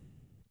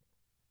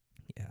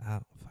 yeah, I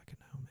don't fucking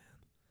know, man.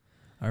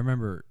 I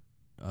remember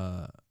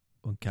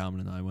when Calvin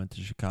and I went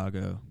to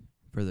Chicago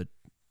for the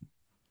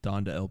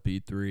Donda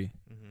LP3.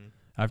 Mm-hmm.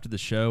 After the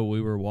show,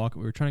 we were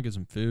trying to get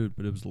some food,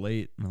 but it was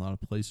late and a lot of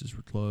places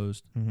were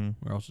closed. Mm-hmm.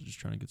 We were also just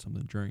trying to get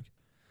something to drink.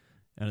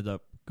 Ended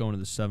up going to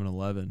the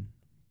 7-Eleven,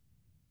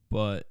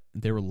 but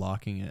they were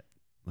locking it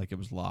like it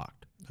was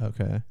locked.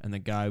 Okay. And the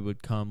guy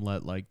would come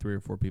let like 3 or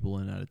 4 people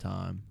in at a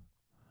time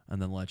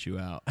and then let you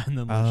out and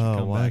then let you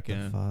come back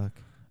in. Fuck?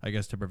 I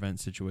guess to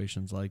prevent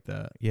situations like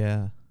that.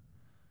 Yeah.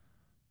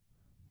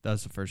 That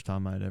was the first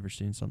time I'd ever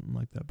seen something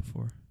like that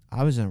before.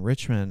 I was in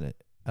Richmond.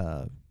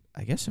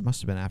 I guess it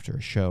must have been after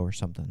a show or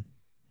something,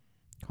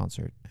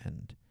 concert,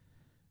 and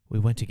we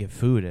went to get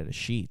food at a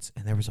Sheetz,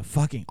 and there was a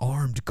fucking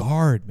armed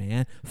guard,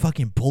 man,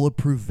 fucking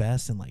bulletproof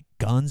vest and like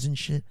guns and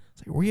shit.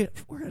 It's like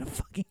we're at a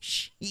fucking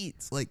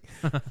Sheetz. Like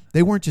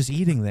they weren't just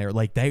eating there.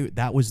 Like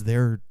that was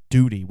their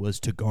duty, was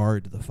to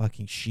guard the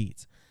fucking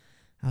Sheetz.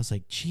 I was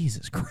like,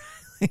 Jesus Christ,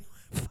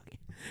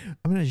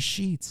 I'm in a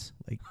Sheetz.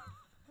 Like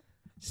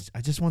I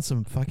just want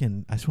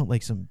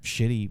like some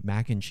shitty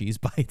mac and cheese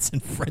bites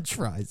and French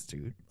fries,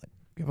 dude. Like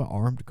we have an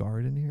armed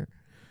guard in here.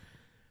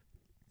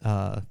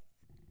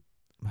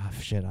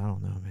 Shit, I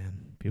don't know,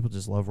 man. People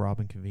just love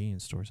robbing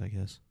convenience stores, I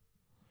guess.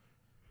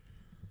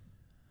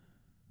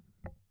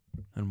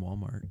 And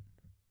Walmart.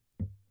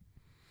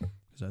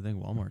 Because I think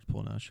Walmart's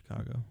pulling out of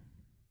Chicago.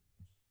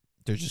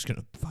 They're just going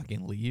to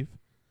fucking leave?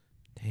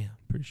 Damn.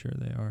 Pretty sure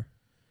they are.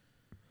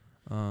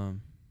 Do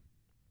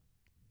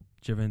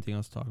you have anything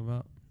else to talk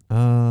about?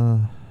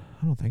 I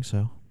don't think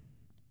so.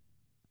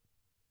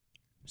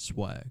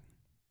 Swag.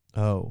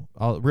 Oh,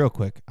 real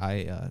quick.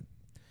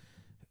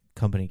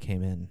 Company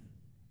came in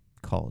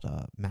called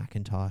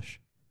Macintosh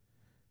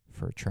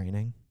for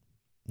training.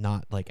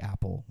 Not like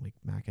Apple, like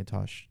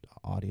Macintosh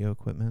audio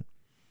equipment.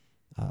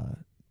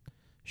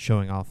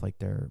 Showing off like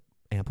their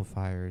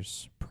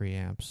amplifiers,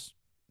 preamps,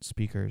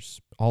 speakers.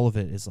 All of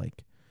it is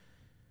like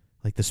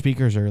the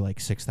speakers are like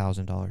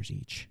 $6,000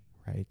 each,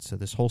 right? So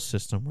this whole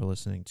system we're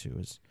listening to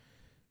is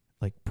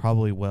like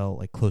probably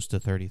like close to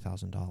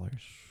 $30,000.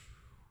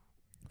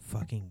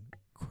 Fucking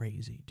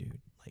crazy,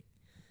 dude. Like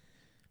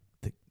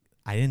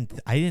I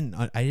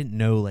didn't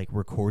know like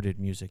recorded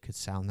music could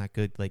sound that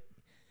good. Like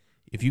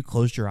if you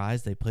closed your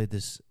eyes, they played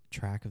this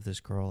track of this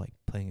girl like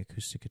playing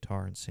acoustic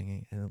guitar and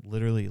singing, and it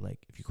literally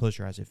like if you closed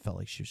your eyes, it felt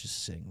like she was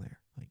just sitting there.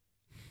 Like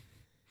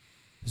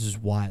this is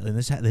wild. And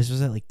this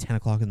was at like 10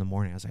 o'clock in the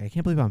morning. I was like, I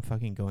can't believe I'm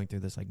fucking going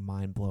through this like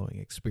mind blowing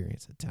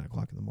experience at 10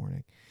 o'clock in the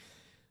morning.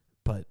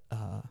 But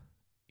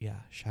yeah,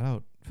 shout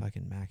out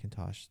fucking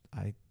Macintosh.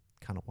 I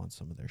kind of want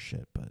some of their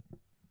shit, but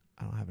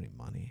I don't have any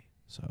money,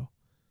 so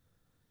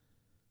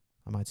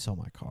I might sell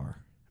my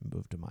car and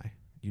move to my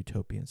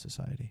utopian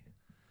society.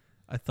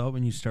 I thought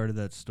when you started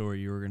that story,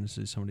 you were going to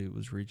say somebody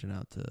was reaching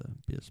out to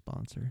be a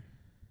sponsor.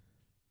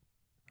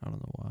 I don't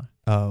know why.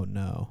 Oh,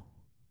 no.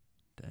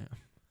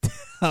 Damn.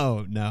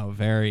 Oh, no.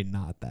 Very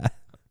not that.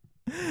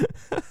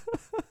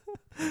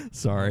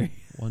 Sorry.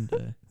 One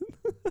day.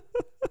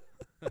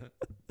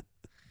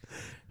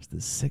 There's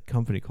this sick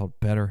company called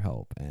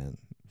BetterHelp, and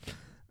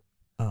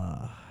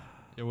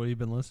yeah, what have you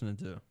been listening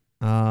to?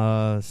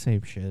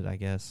 Same shit, I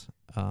guess.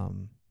 I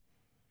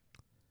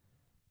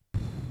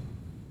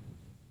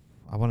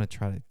want to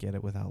try to get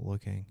it without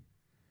looking.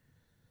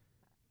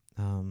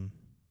 But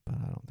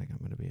I don't think I'm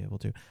going to be able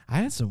to. I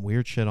had some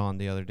weird shit on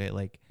the other day.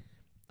 Like,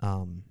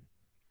 I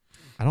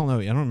don't know.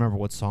 I don't remember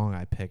what song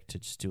I picked to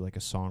just do like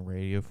a song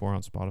radio for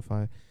on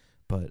Spotify.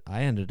 But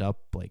I ended up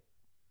like,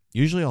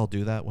 usually I'll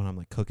do that when I'm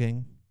like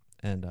cooking,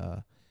 and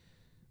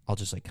I'll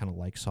just like kind of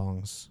like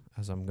songs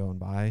as I'm going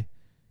by,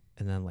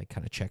 and then like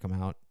kind of check them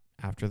out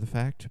after the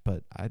fact.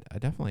 But I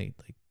definitely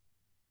like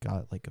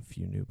got like a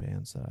few new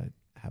bands that I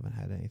haven't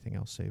had anything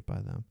else saved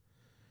by them.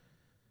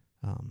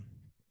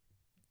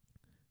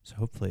 So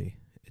hopefully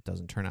it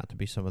doesn't turn out to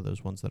be some of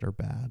those ones that are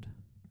bad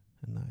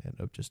and I end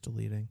up just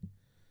deleting.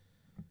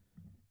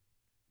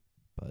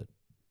 But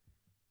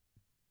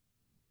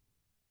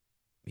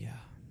yeah,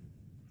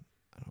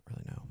 I don't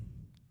really know.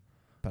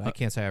 But I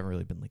can't say I haven't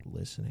really been like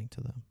listening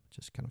to them.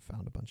 Just kind of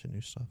found a bunch of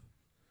new stuff.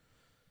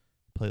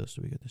 Playlist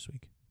will be good this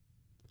week.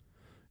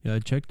 Yeah, I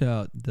checked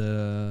out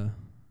the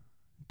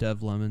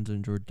Dev Lemons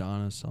and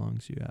Jordana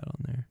songs you had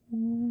on there.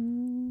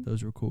 Ooh.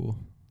 Those were cool.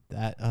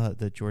 That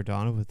the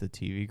Jordana with the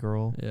TV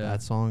girl, Yeah.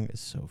 that song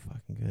is so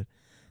fucking good.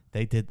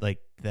 They did like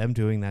them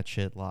doing that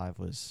shit live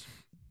was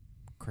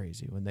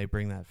crazy. When they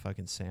bring that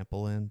fucking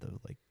sample in, the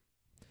like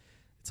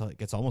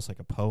it's almost like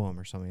a poem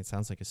or something. It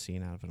sounds like a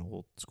scene out of an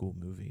old school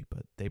movie,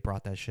 but they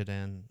brought that shit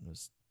in. It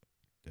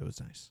was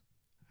nice.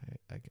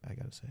 I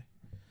gotta say.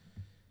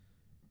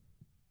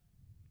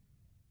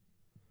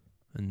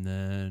 And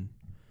then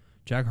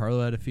Jack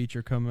Harlow had a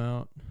feature come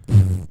out.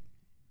 Did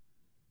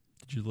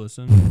you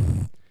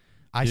listen?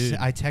 I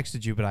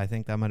texted you, but I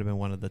think that might have been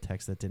one of the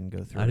texts that didn't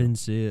go through. I didn't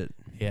see it.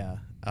 Yeah.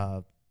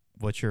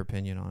 What's your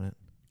opinion on it?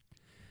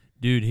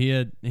 Dude, he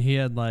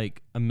had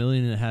like 1.5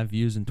 million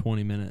views in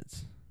 20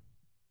 minutes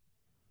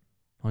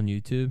on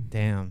YouTube.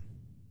 Damn.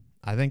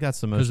 I think that's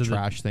the most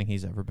trash thing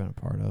he's ever been a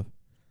part of.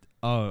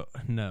 Oh,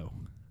 no.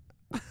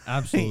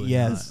 Absolutely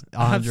yes,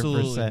 not. 100%.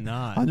 Absolutely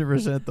not.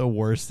 100% the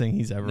worst thing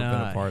he's ever been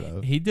a part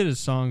of. He did a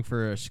song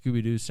for a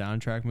Scooby-Doo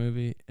soundtrack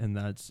movie, and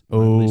that's my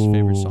least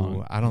favorite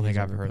song. I don't think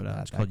I've heard that.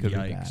 It's called That could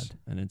Yikes, be bad.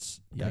 and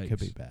it's Yikes. That could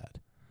be bad.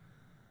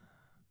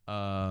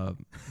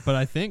 But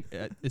I think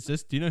it's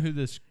this. Do you know who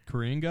this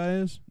Korean guy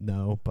is?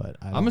 No, but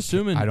I'm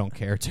assuming I don't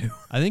care to.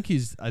 I think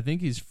he's. Have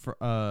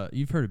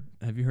you heard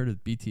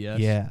of BTS?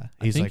 Yeah,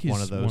 he's like he's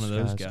one of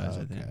those guys.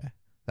 Oh, I think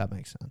that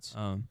makes sense.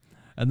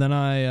 And then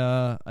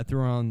I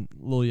threw on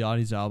Lil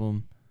Yachty's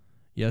album,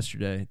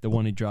 yesterday. The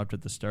one he dropped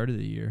at the start of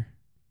the year.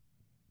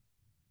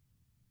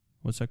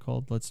 What's that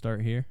called? Let's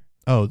Start Here.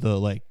 Oh, the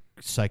like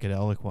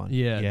psychedelic one.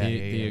 Yeah,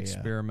 the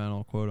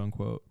experimental quote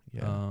unquote.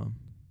 Yeah.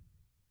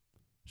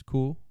 It's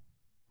cool.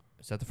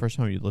 Is that the first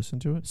time you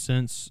listened to it?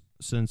 Since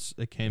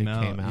it came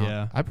out.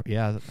 Yeah. I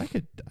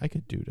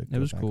could do to. It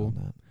was cool. On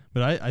that.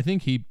 But I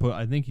think he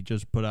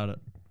just put out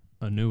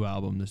a new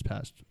album this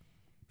past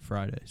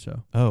Friday.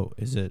 So. Oh,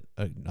 is it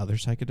another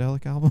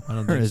psychedelic album? I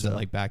don't or think is so. it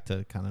like back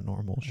to kind of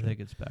normal shit? I think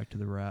it's back to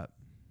the rap.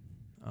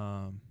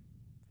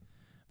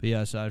 But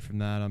yeah, aside from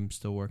that, I'm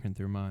still working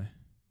through my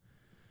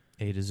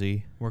A to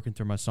Z. Working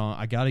through my song.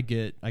 I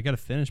gotta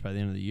finish by the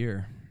end of the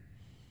year.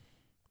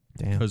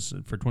 Damn. Because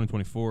for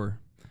 2024,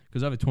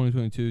 because I have a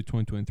 2022,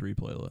 2023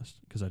 playlist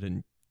because I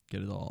didn't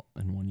get it all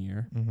in 1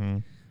 year. Mm-hmm.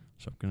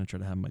 So I'm gonna try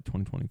to have my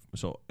 2020.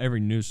 So every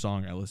new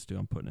song I listen to,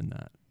 I'm putting in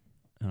that,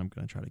 and I'm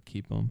gonna try to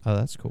keep them. Oh,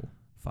 that's cool.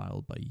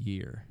 Filed by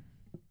year,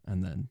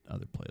 and then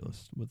other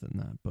playlists within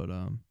that. But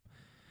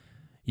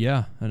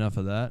yeah, enough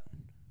of that.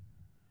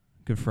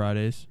 Good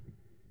Fridays.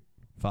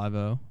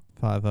 5-0.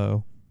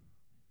 5-0.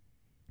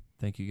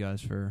 Thank you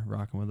guys for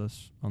rocking with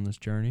us on this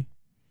journey.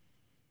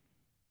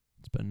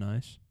 It's been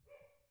nice.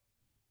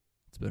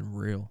 It's been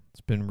real.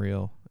 It's been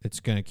real. It's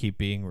going to keep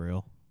being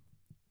real,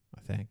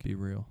 I think. Be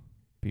real.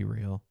 Be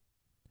real.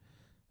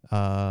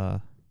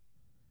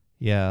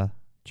 Yeah.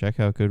 Check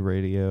out Good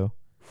Radio.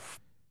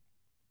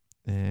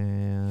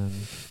 And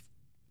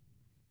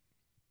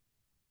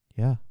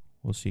yeah,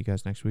 we'll see you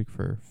guys next week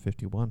for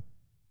 51.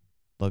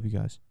 Love you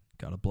guys.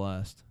 Got a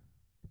blast.